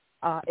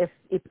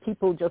if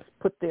people just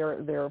put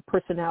their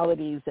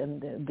personalities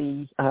and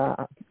the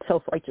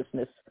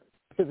self-righteousness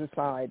to the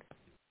side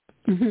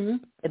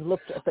and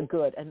looked at the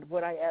good. And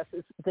what I ask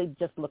is they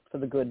just look for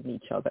the good in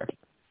each other.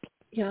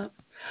 Yeah.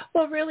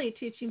 Well, really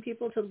teaching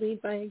people to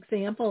lead by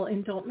example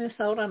and don't miss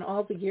out on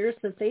all the years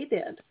that they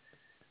did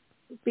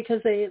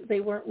because they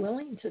weren't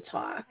willing to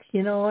talk.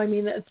 You know, I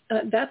mean, that's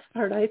the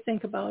part I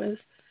think about is,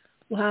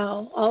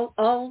 wow,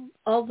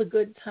 all the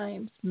good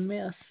times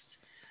missed,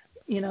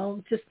 you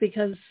know, just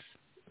because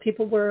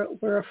people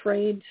were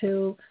afraid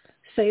to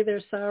say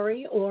they're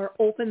sorry or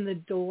open the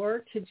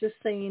door to just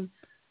saying,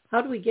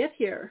 how do we get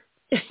here?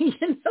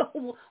 You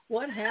know,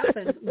 what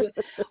happened? Because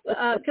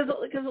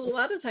a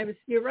lot of times,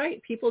 you're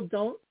right, people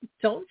don't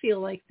feel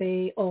like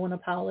they owe an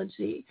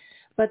apology,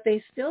 but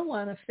they still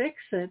want to fix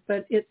it.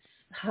 But it's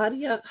how do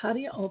you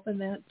open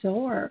that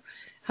door?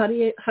 How do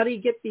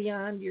you get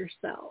beyond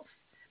yourself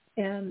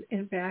and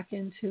back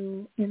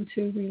into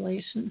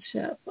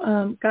relationship?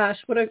 Gosh,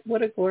 what a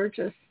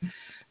gorgeous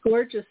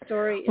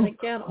story. And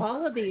again,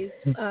 all of these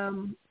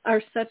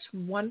are such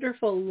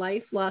wonderful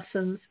life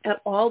lessons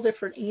at all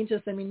different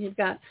ages. I mean, you've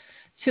got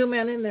two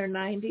men in their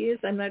 90s.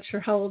 I'm not sure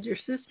how old your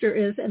sister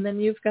is. And then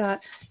you've got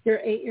your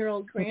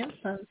 8-year-old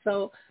grandson.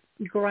 So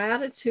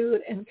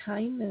gratitude and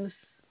kindness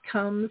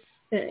comes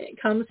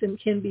and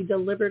can be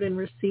delivered and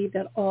received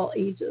at all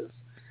ages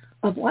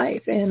of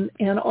life and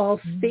all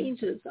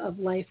stages of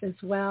life as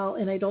well.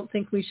 And I don't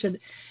think we should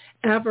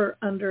ever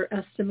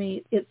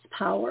underestimate its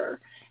power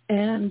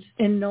and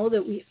know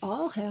that we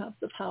all have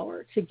the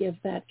power to give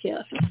that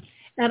gift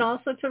and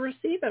also to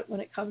receive it when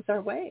it comes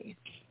our way.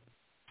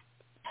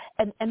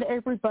 And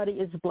everybody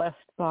is blessed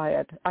by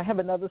it. I have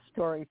another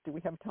story. Do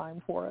we have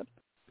time for it?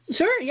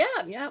 Sure, yep.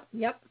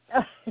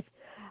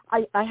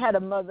 I had a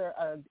mother,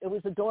 it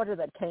was a daughter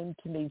that came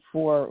to me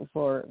for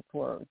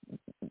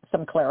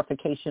some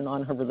clarification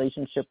on her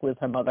relationship with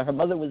her mother. Her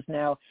mother was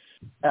now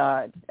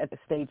at the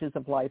stages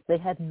of life. They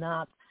had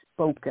not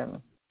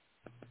spoken,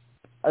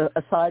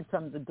 aside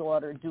from the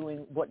daughter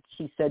doing what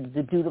she said,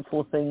 the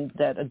dutiful thing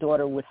that a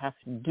daughter would have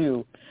to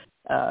do.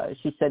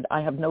 She said,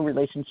 I have no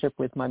relationship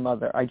with my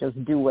mother. I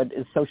just do what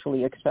is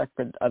socially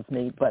expected of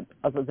me. But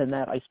other than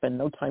that, I spend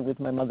no time with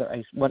my mother.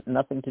 I want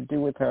nothing to do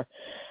with her.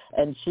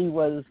 And she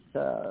was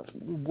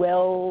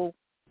well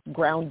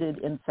grounded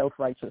in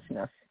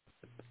self-righteousness.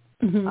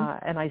 Mm-hmm.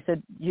 And I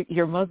said,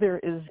 your mother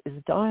is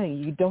dying.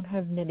 You don't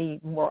have many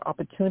more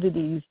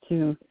opportunities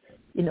to,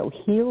 you know,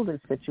 heal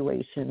this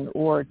situation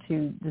or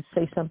to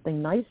say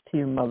something nice to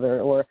your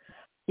mother or,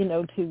 you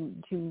know,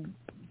 to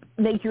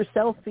make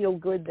yourself feel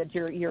good that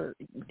you're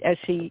as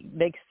she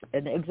makes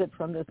an exit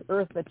from this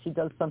earth, that she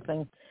does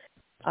something,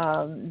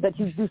 that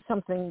you do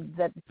something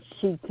that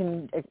she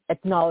can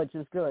acknowledge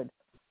as good.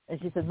 And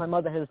she said, my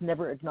mother has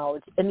never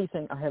acknowledged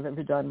anything I have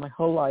ever done my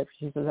whole life.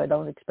 She says, I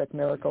don't expect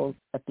miracles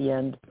at the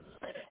end.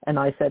 And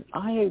I said,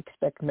 I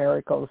expect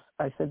miracles.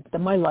 I said,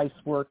 my life's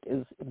work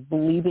is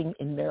believing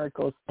in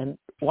miracles and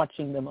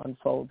watching them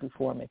unfold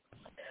before me.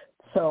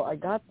 So I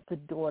got the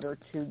daughter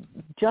to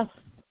just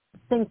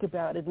think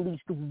about at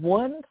least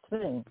one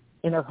thing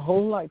in her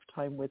whole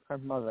lifetime with her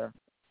mother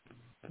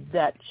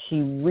that she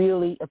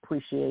really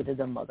appreciated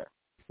her mother.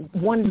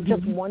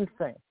 Just one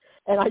thing.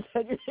 And I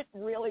said,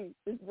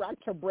 it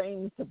racked her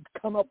brain to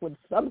come up with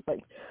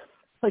something.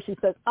 So she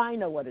said, I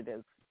know what it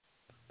is.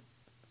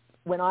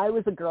 When I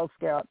was a Girl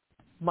Scout,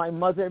 my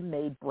mother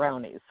made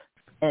brownies,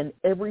 and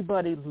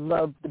everybody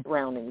loved the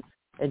brownies.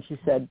 And she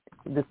said,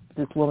 this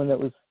woman that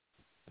was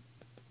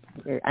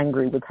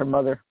angry with her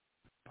mother,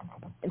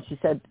 and she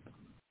said,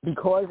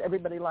 because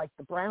everybody liked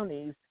the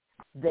brownies,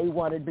 they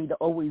wanted me to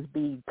always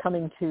be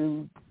coming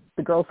to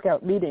the Girl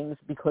Scout meetings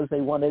because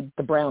they wanted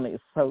the brownies.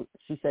 So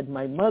she said,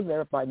 my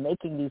mother, by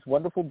making these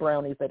wonderful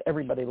brownies that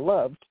everybody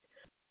loved,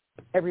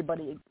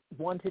 everybody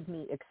wanted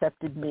me,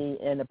 accepted me,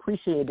 and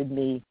appreciated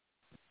me,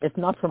 if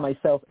not for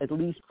myself, at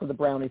least for the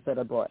brownies that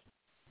I brought.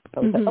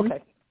 So I said,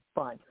 okay,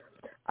 fine.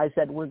 I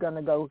said, she wanted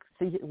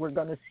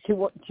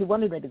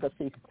me to go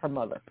see her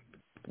mother.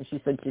 And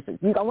she said,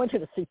 I want you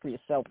to see for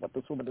yourself what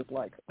this woman is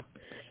like.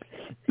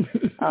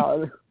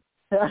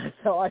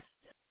 So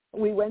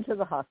we went to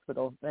the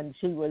hospital, and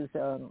she was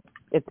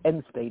at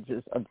end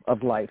stages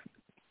of life,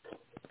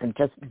 and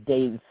just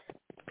dazed.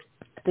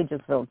 They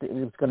just felt it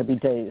was going to be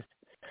dazed.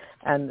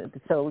 And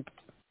so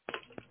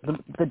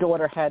the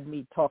daughter had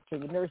me talk to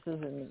the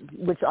nurses, and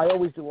which I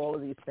always do all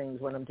of these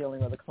things when I'm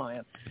dealing with a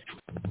client.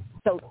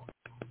 So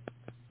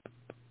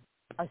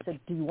I said,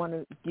 do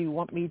you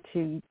want me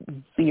to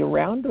be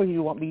around, or do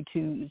you want me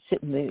to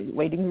sit in the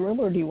waiting room,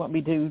 or do you want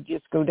me to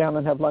just go down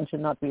and have lunch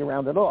and not be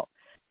around at all?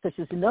 So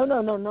she said,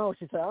 no.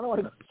 She said, I don't want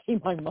to go see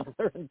my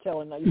mother and tell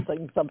her you're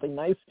saying something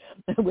nice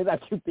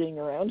without you being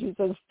around. She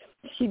says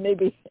she may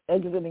be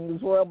exiting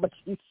this world, but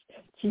she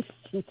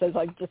says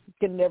I just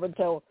can never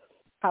tell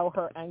how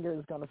her anger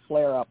is going to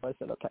flare up. I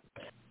said, okay.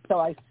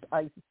 So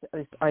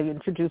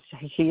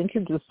she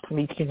introduced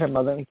me to her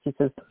mother, and she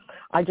says,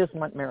 I just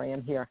want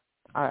Marion here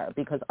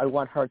because I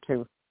want her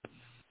to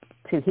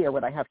hear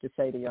what I have to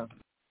say to you.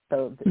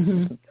 So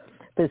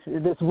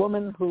this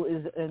woman who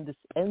is in this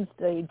end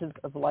stages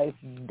of life,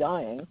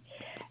 dying,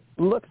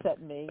 looks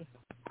at me,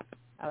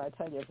 and I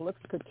tell you, if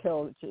looks could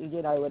kill,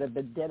 I would have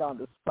been dead on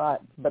the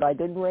spot. But I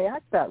didn't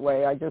react that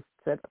way. I just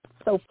said,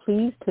 so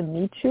pleased to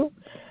meet you.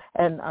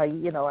 And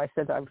I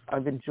said,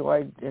 I've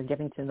enjoyed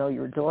getting to know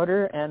your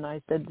daughter. And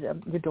I said,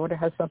 your daughter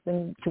has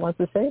something she wants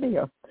to say to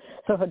you.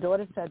 So her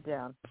daughter sat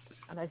down.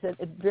 And I said,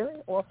 it very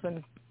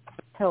often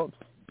helps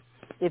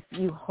if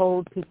you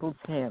hold people's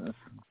hands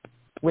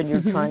when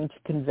you're trying to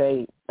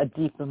convey a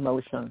deep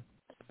emotion.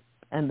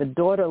 And the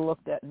daughter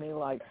looked at me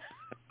like,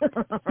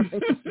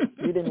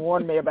 you didn't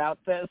warn me about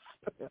this.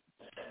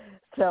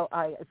 So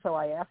I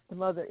asked the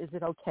mother, is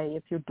it okay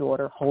if your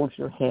daughter holds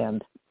your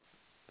hand?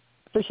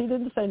 So she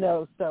didn't say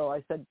no. So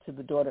I said to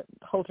the daughter,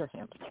 hold her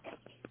hand.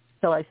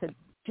 So I said,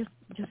 just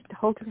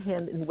hold her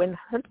hand. And when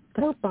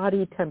her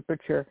body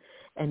temperature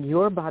and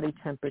your body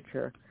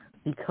temperature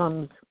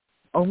becomes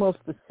almost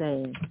the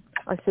same,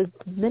 I said,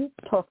 then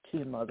talk to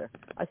your mother.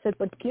 I said,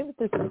 but give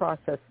this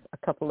process a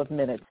couple of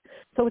minutes.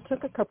 So it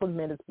took a couple of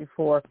minutes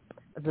before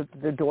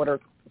the daughter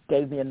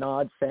gave me a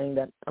nod saying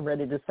that I'm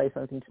ready to say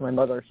something to my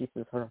mother. She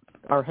says,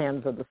 our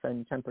hands are the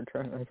same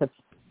temperature.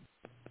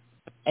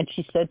 And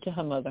she said to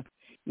her mother,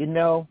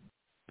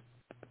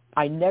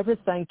 I never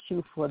thanked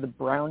you for the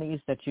brownies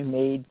that you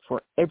made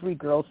for every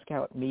Girl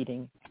Scout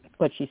meeting,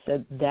 but she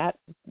said that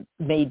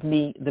made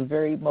me the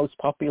very most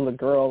popular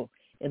girl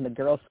in the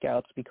Girl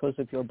Scouts because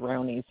of your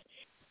brownies.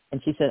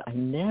 And she said, I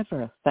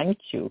never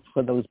thanked you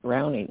for those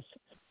brownies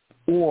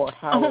or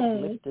how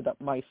it lifted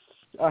up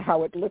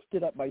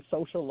my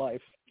social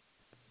life.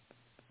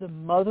 The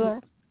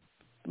mother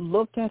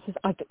looked at his,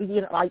 I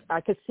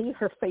could see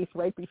her face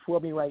right before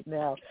me right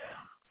now.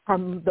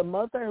 The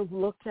mother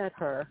looked at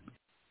her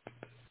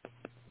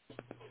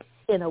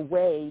in a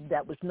way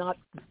that was not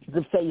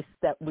the face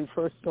that we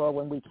first saw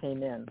when we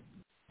came in.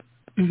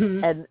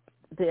 And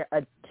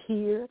a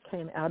tear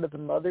came out of the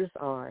mother's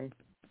eye,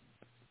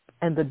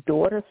 and the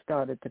daughter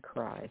started to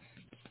cry.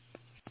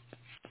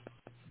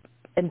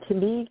 And to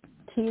me,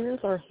 tears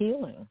are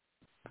healing.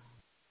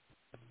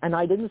 And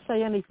I didn't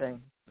say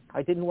anything.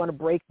 I didn't want to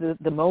break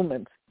the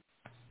moment.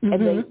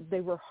 And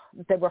they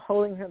were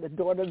holding her. The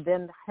daughter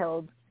then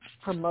held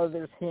her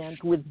mother's hand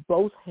with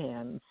both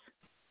hands,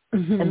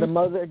 and the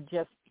mother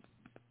just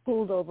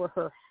pulled over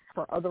her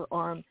other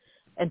arm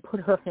and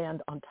put her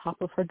hand on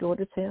top of her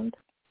daughter's hand.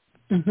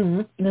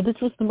 This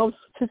was the most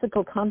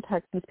physical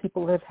contact these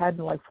people have had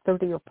in like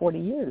 30 or 40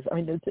 years. I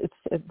mean,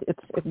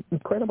 it's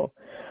incredible.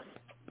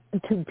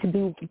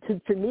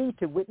 For me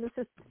to witness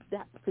it,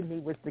 that to me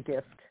was the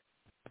gift.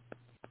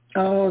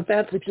 Oh,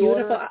 that's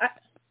beautiful.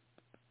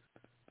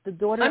 The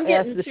daughter I'm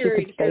asked getting if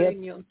she could stay at.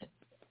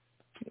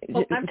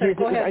 I'm sorry,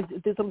 go ahead.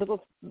 There's a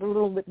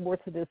little bit more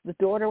to this. The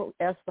daughter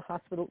asked the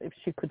hospital if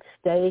she could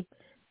stay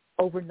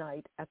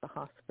overnight at the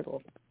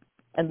hospital,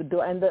 and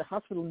the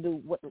hospital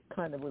knew what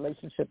kind of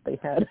relationship they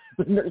had.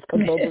 The nurse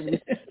comes over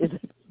and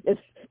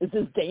is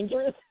this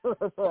dangerous for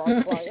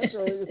our client?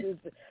 Or is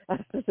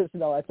this,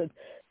 no, I said,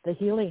 the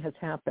healing has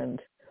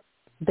happened.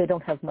 They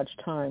don't have much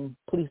time.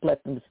 Please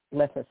let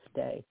her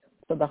stay.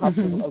 So the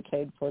hospital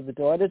okayed for the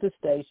daughter to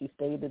stay. She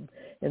stayed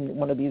in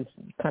one of these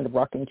kind of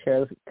rocking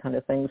chairs kind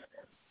of things.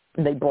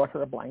 And they brought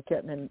her a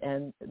blanket,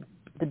 and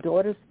the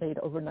daughter stayed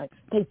overnight.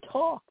 They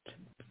talked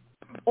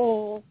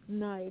all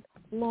night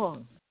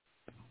long.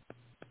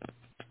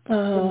 The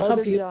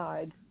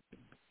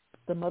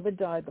mother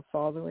died the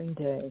following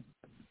day.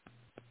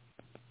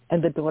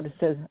 And the daughter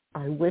says,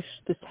 I wish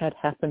this had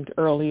happened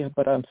earlier,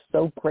 but I'm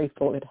so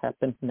grateful it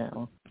happened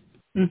now.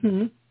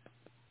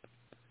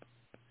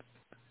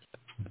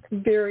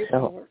 Very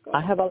powerful.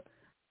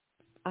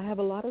 I have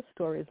a lot of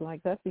stories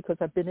like that because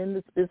I've been in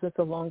this business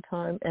a long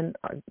time, and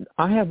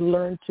I have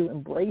learned to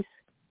embrace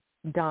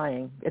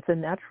dying. It's a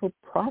natural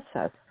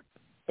process.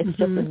 It's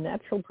just a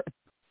natural.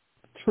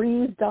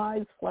 Trees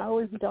die,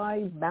 flowers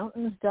die,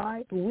 mountains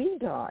die, we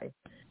die.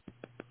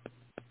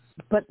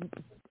 But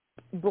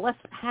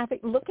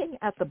looking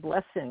at the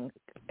blessing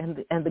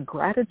and the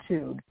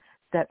gratitude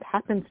that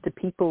happens to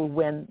people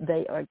when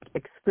they are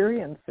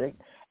experiencing,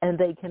 and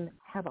they can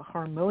have a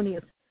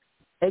harmonious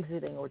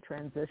exiting or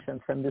transition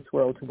from this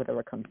world to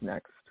whatever comes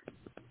next.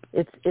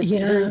 It's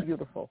very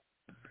beautiful.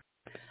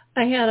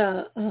 I had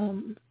a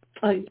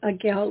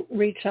gal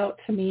reach out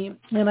to me,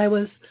 and I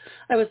was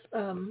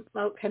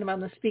out kind of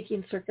on the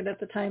speaking circuit at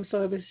the time,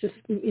 so I was just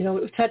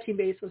touching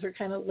base with her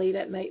kind of late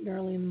at night and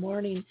early in the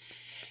morning.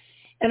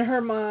 And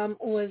her mom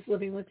was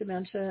living with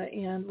dementia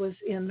and was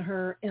in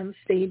her end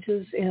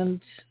stages,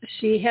 and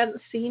she hadn't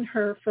seen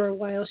her for a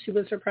while. She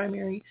was her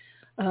primary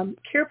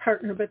care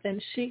partner, but then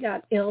she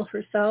got ill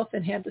herself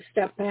and had to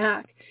step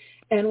back.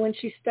 And when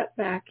she stepped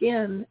back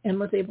in and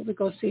was able to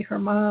go see her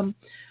mom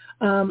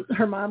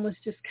was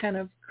just kind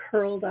of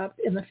curled up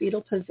in the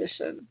fetal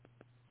position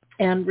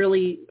and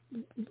really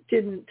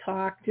didn't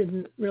talk,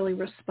 didn't really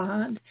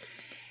respond.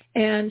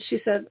 And she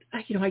said,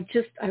 I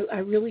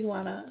really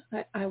want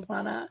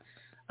to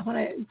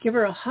give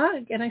her a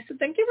hug. And I said,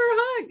 then give her a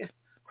hug.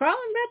 Crawl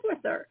in bed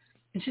with her.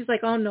 And she's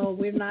like, oh, no,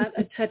 we're not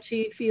a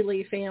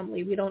touchy-feely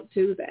family. We don't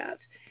do that.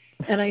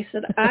 And I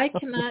said, I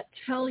cannot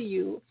tell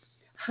you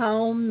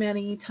how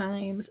many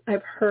times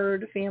I've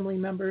heard family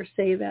members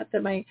say that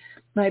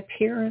my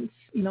parents,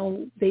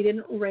 they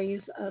didn't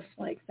raise us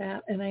like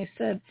that. And I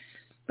said,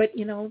 but,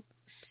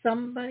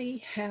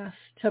 somebody has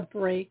to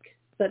break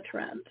the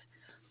trend.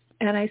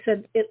 And I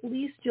said, at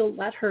least you'll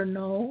let her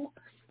know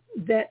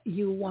that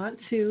you want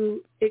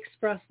to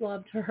express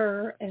love to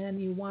her and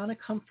you want to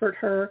comfort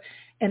her.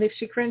 And if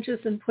she cringes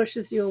and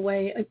pushes you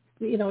away,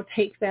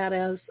 take that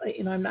as,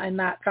 I'm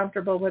not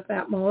comfortable with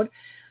that mode.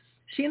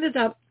 She ended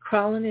up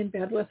crawling in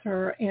bed with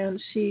her,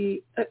 and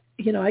she,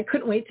 I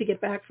couldn't wait to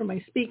get back from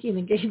my speaking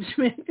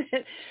engagement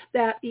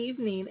that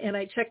evening. And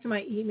I checked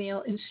my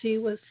email, and she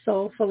was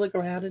so full of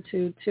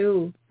gratitude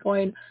too,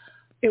 going,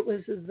 it was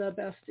the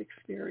best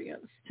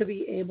experience to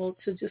be able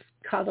to just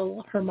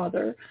cuddle her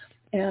mother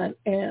and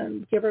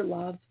give her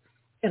love.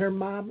 And her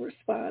mom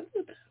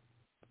responded.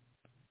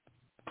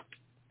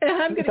 And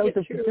I'm going to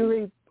get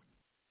through.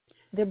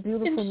 They're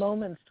beautiful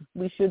moments.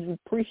 We should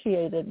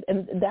appreciate it.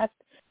 And that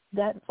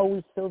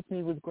always fills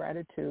me with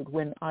gratitude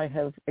when I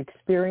have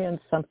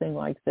experienced something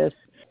like this,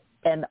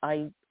 and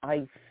I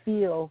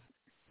feel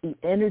the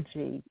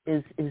energy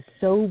is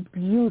so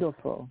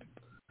beautiful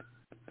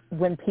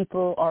when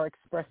people are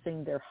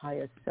expressing their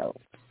highest self.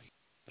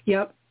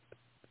 Yep.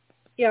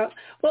 Yeah.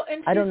 Well,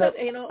 and I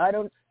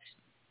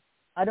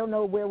don't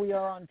know where we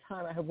are on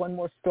time. I have one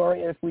more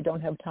story. If we don't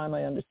have time,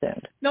 I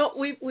understand. No,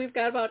 we've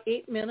got about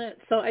 8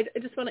 minutes. So I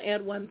just want to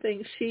add one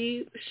thing.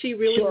 She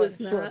really was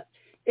not.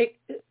 Sure.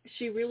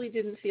 She really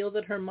didn't feel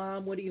that her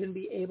mom would even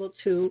be able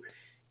to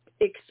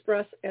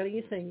express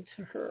anything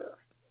to her.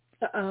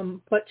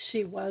 But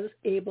she was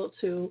able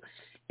to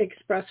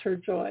express her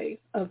joy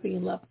of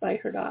being loved by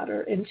her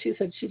daughter. And she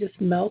said she just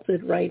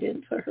melted right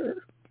into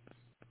her.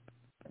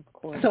 Of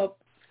course. So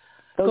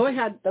go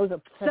ahead. Those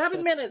are precious,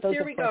 7 minutes.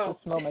 Here we go.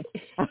 Moments.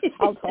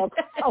 I'll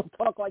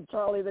talk like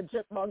Charlie the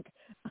Chipmunk.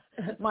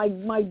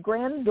 My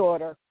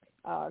granddaughter,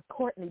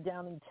 Courtney,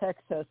 down in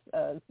Texas,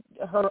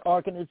 her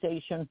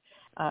organization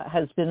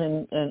has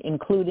been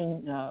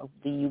including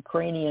the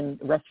Ukrainian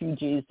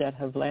refugees that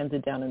have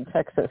landed down in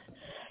Texas.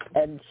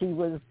 And she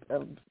was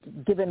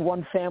given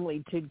one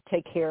family to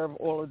take care of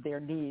all of their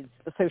needs.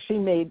 So she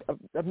made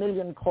a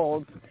million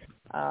calls.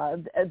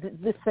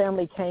 This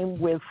family came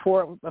with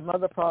a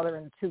mother, father,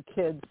 and 2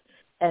 kids,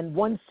 and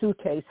one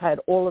suitcase had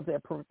all of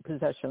their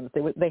possessions.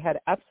 They had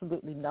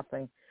absolutely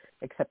nothing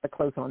except the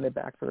clothes on their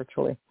back,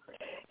 virtually.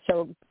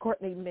 So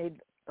Courtney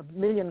made a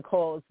million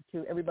calls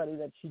to everybody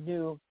that she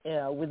knew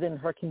within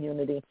her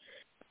community,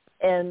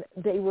 and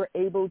they were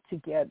able to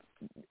get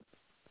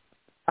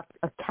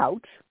a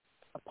couch,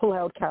 a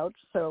pull-out couch.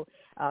 So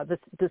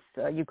this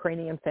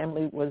Ukrainian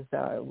family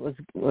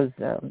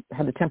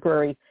had a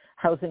temporary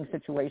housing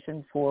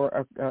situation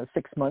for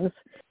 6 months.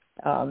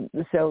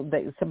 So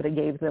somebody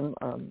gave them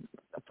a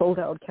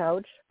fold-out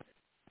couch.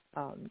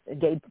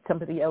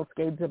 Somebody else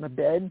gave them a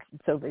bed.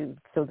 So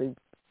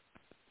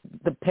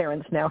the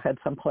parents now had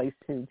some place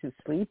to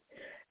sleep.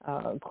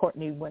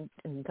 Courtney went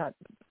and got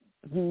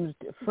used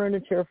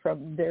furniture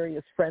from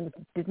various friends.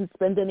 Didn't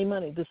spend any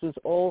money. This was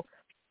all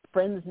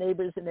friends,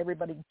 neighbors, and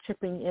everybody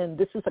chipping in.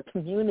 This is a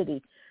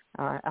community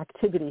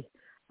activity.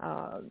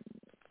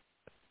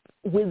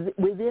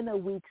 Within a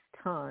week's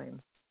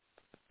time,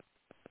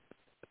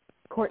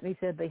 Courtney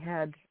said they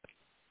had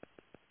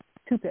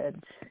 2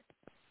 beds,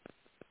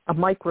 a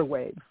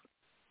microwave,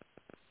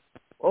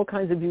 all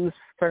kinds of used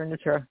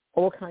furniture,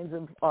 all kinds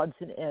of odds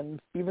and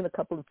ends, even a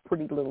couple of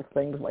pretty little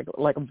things like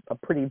a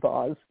pretty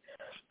vase.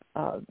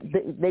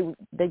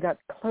 They got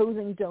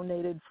clothing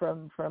donated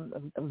from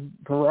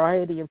a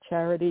variety of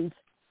charities.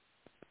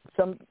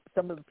 Some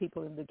of the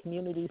people in the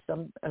community,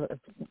 some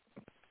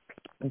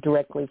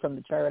directly from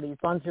the charities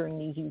sponsoring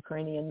these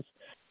Ukrainians.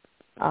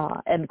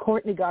 And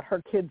Courtney got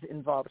her kids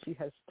involved. She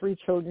has 3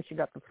 children. She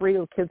got the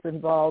 3 kids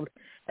involved,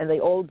 and they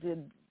all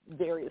did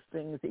various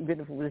things,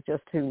 even if it was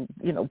just to,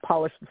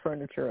 polish the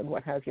furniture and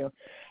what have you.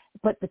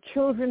 But the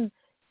children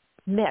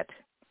met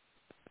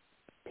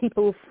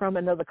people from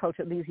another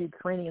culture. These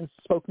Ukrainians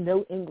spoke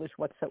no English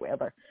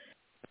whatsoever.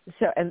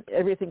 So, and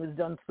everything was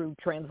done through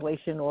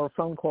translation or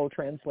phone call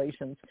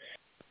translations.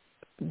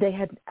 They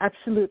had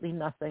absolutely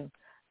nothing.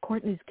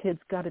 Courtney's kids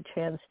got a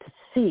chance to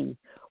see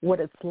what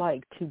it's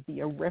like to be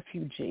a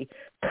refugee,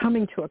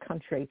 coming to a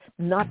country,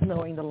 not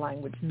knowing the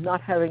language,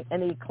 not having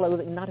any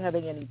clothing, not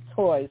having any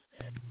toys.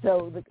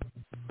 So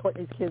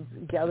Courtney's kids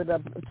gathered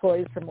up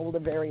toys from all the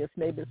various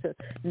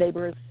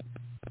neighbors.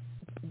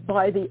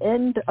 By the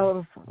end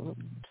of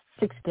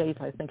 6 days,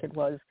 I think it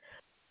was,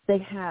 they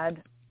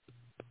had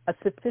a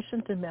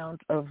sufficient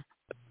amount of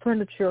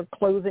furniture,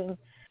 clothing,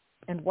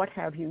 and what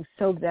have you,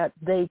 so that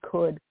they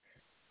could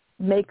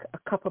make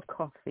a cup of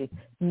coffee,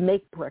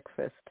 make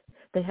breakfast.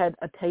 They had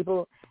a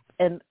table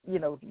and,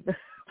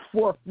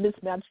 4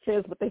 mismatched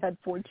chairs, but they had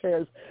 4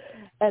 chairs.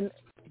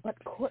 But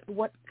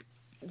what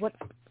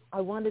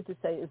I wanted to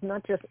say is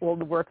not just all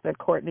the work that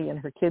Courtney and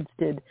her kids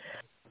did,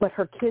 but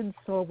her kids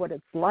saw what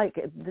it's like.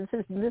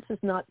 This is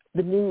not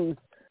the news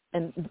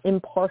and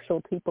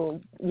impartial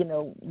people,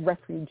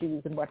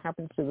 refugees and what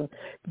happens to them.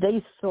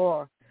 They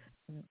saw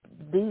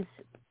the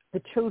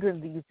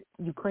children, these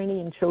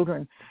Ukrainian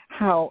children,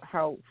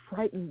 how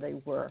frightened they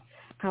were,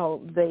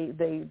 how they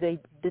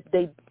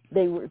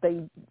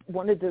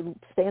wanted to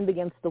stand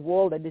against the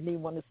wall. They didn't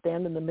even want to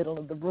stand in the middle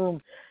of the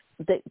room.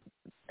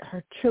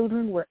 Her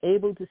children were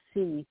able to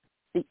see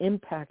the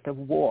impact of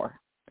war,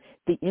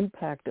 the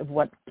impact of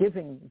what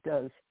giving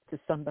does to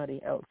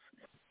somebody else,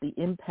 the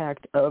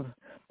impact of,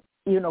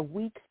 a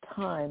week's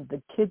time.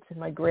 The kids and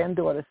my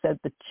granddaughter said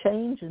the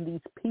change in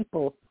these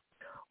people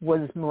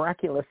was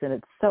miraculous in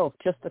itself.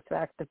 Just the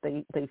fact that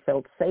they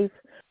felt safe,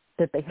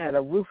 that they had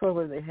a roof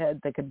over their head,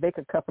 they could make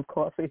a cup of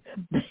coffee.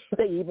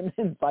 They even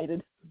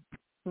invited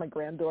my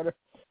granddaughter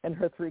and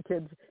her 3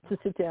 kids to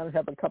sit down and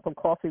have a cup of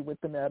coffee with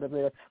them out of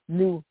their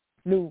new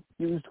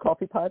used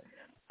coffee pot.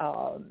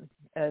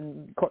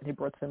 And Courtney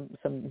brought some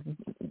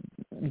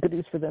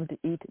goodies for them to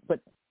eat. But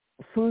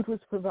food was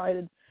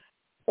provided.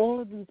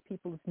 All of these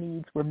people's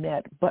needs were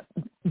met. But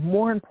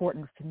more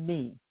important to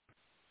me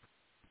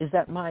is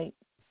that my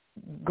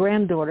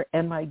granddaughter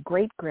and my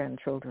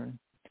great-grandchildren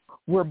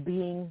were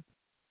being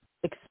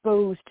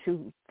exposed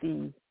to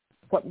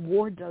what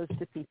war does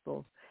to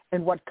people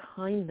and what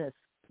kindness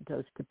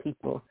does to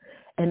people.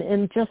 And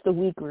in just a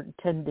week or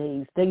 10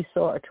 days, they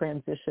saw a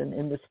transition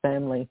in this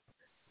family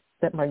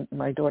that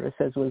my daughter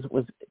says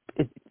was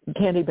it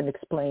can't even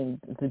explain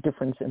the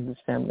difference in this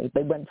family.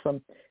 They went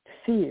from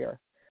fear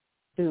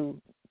to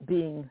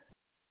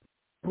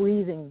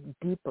breathing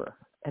deeper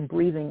and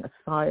breathing a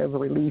sigh of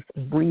relief,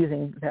 and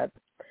breathing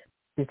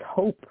this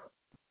hope.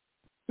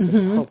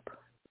 Mm-hmm. Hope.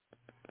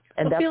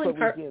 And that's what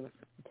we give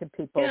to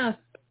people. Yeah.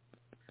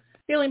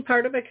 Feeling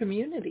part of a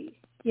community.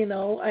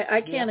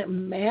 I can't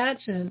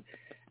imagine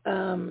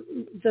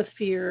the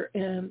fear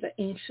and the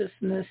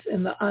anxiousness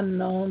and the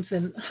unknowns,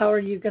 and how are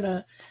you going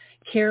to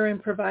care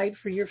and provide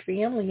for your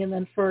family, and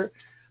then for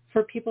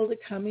people to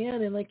come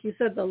in, and like you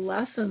said, the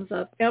lessons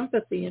of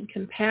empathy and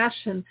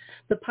compassion,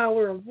 the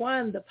power of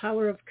one, the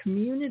power of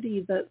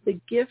community, the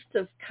gift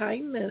of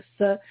kindness,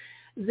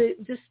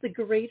 just the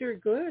greater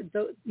good.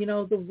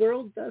 The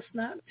world does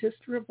not just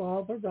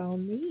revolve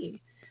around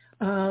me.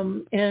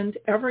 And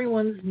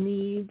everyone's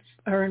needs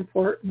are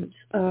important.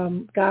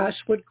 Gosh,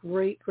 what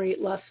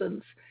great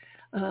lessons.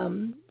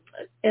 And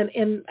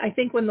I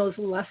think when those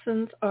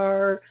lessons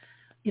are,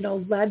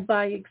 led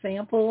by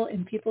example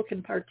and people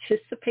can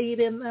participate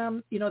in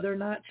them, they're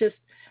not just,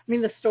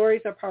 the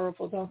stories are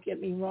powerful, don't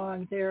get me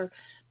wrong there,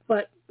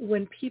 but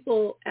when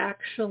people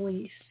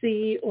actually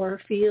see or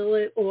feel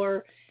it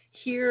or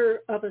hear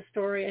of a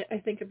story, I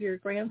think of your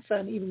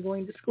grandson even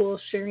going to school,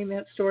 sharing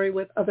that story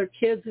with other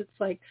kids, it's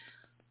like,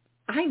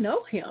 I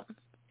know him,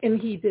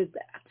 and he did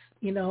that.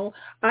 All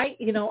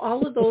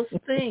of those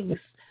things,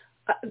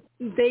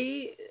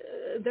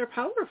 they're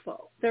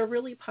powerful. They're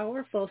really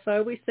powerful. So I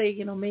always say,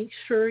 make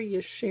sure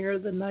you share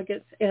the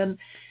nuggets, and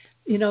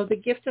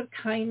the gift of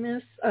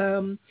kindness,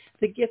 the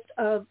gift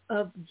of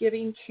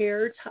giving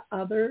care to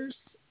others.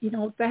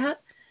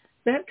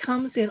 That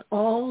comes in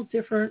all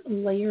different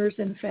layers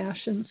and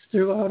fashions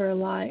throughout our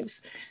lives.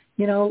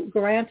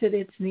 Granted,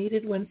 it's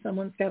needed when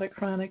someone's got a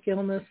chronic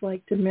illness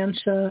like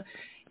dementia,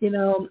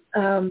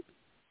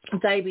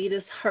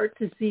 diabetes, heart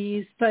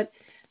disease, but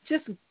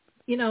just,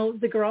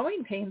 the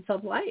growing pains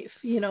of life,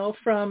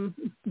 from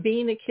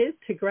being a kid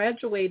to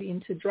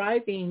graduating to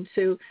driving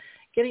to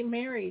getting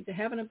married to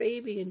having a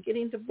baby and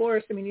getting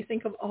divorced. You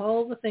think of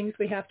all the things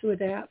we have to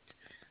adapt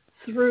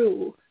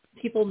through.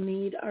 People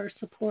need our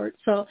support.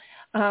 So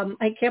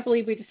I can't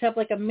believe we just have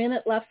like a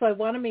minute left. So I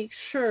want to make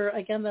sure,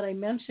 again, that I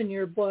mention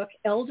your book,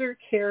 Elder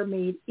Care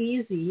Made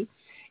Easier.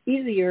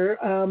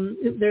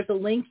 There's a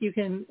link. You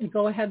can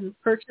go ahead and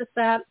purchase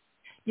that.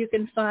 You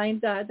can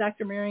find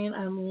Dr. Marion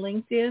on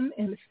LinkedIn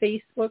and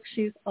Facebook.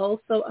 She's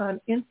also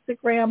on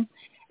Instagram.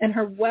 And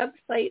her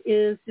website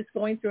is just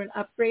going through an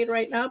upgrade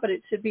right now, but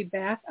it should be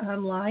back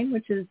online,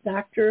 which is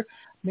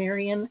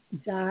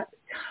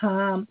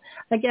drmarion.com.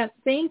 Again,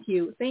 thank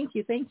you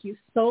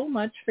so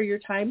much for your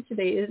time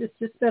today. It has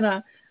just been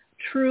a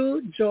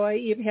true joy.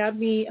 You've had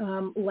me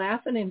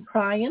laughing and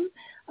crying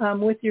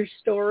with your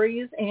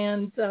stories,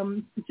 and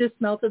just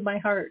melted my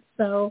heart.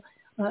 So,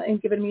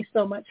 and given me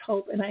so much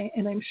hope, and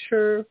I'm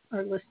sure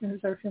our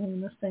listeners are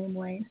feeling the same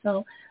way.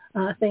 So,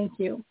 thank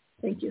you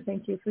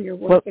for your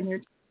work and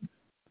your.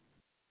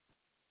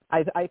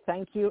 I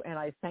thank you, and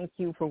I thank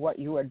you for what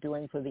you are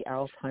doing for the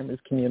Alzheimer's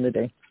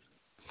community.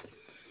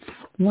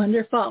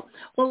 Wonderful.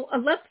 Well,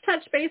 let's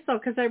touch base, though,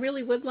 because I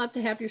really would love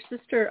to have your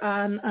sister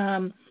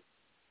on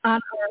our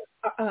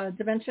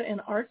Dementia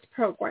and Arts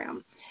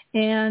program.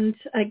 And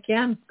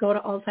again, go to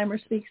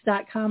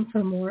alzheimersspeaks.com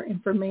for more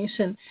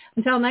information.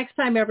 Until next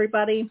time,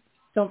 everybody,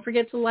 don't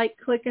forget to like,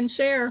 click, and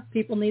share.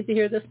 People need to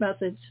hear this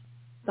message.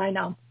 Bye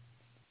now.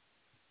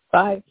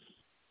 Bye.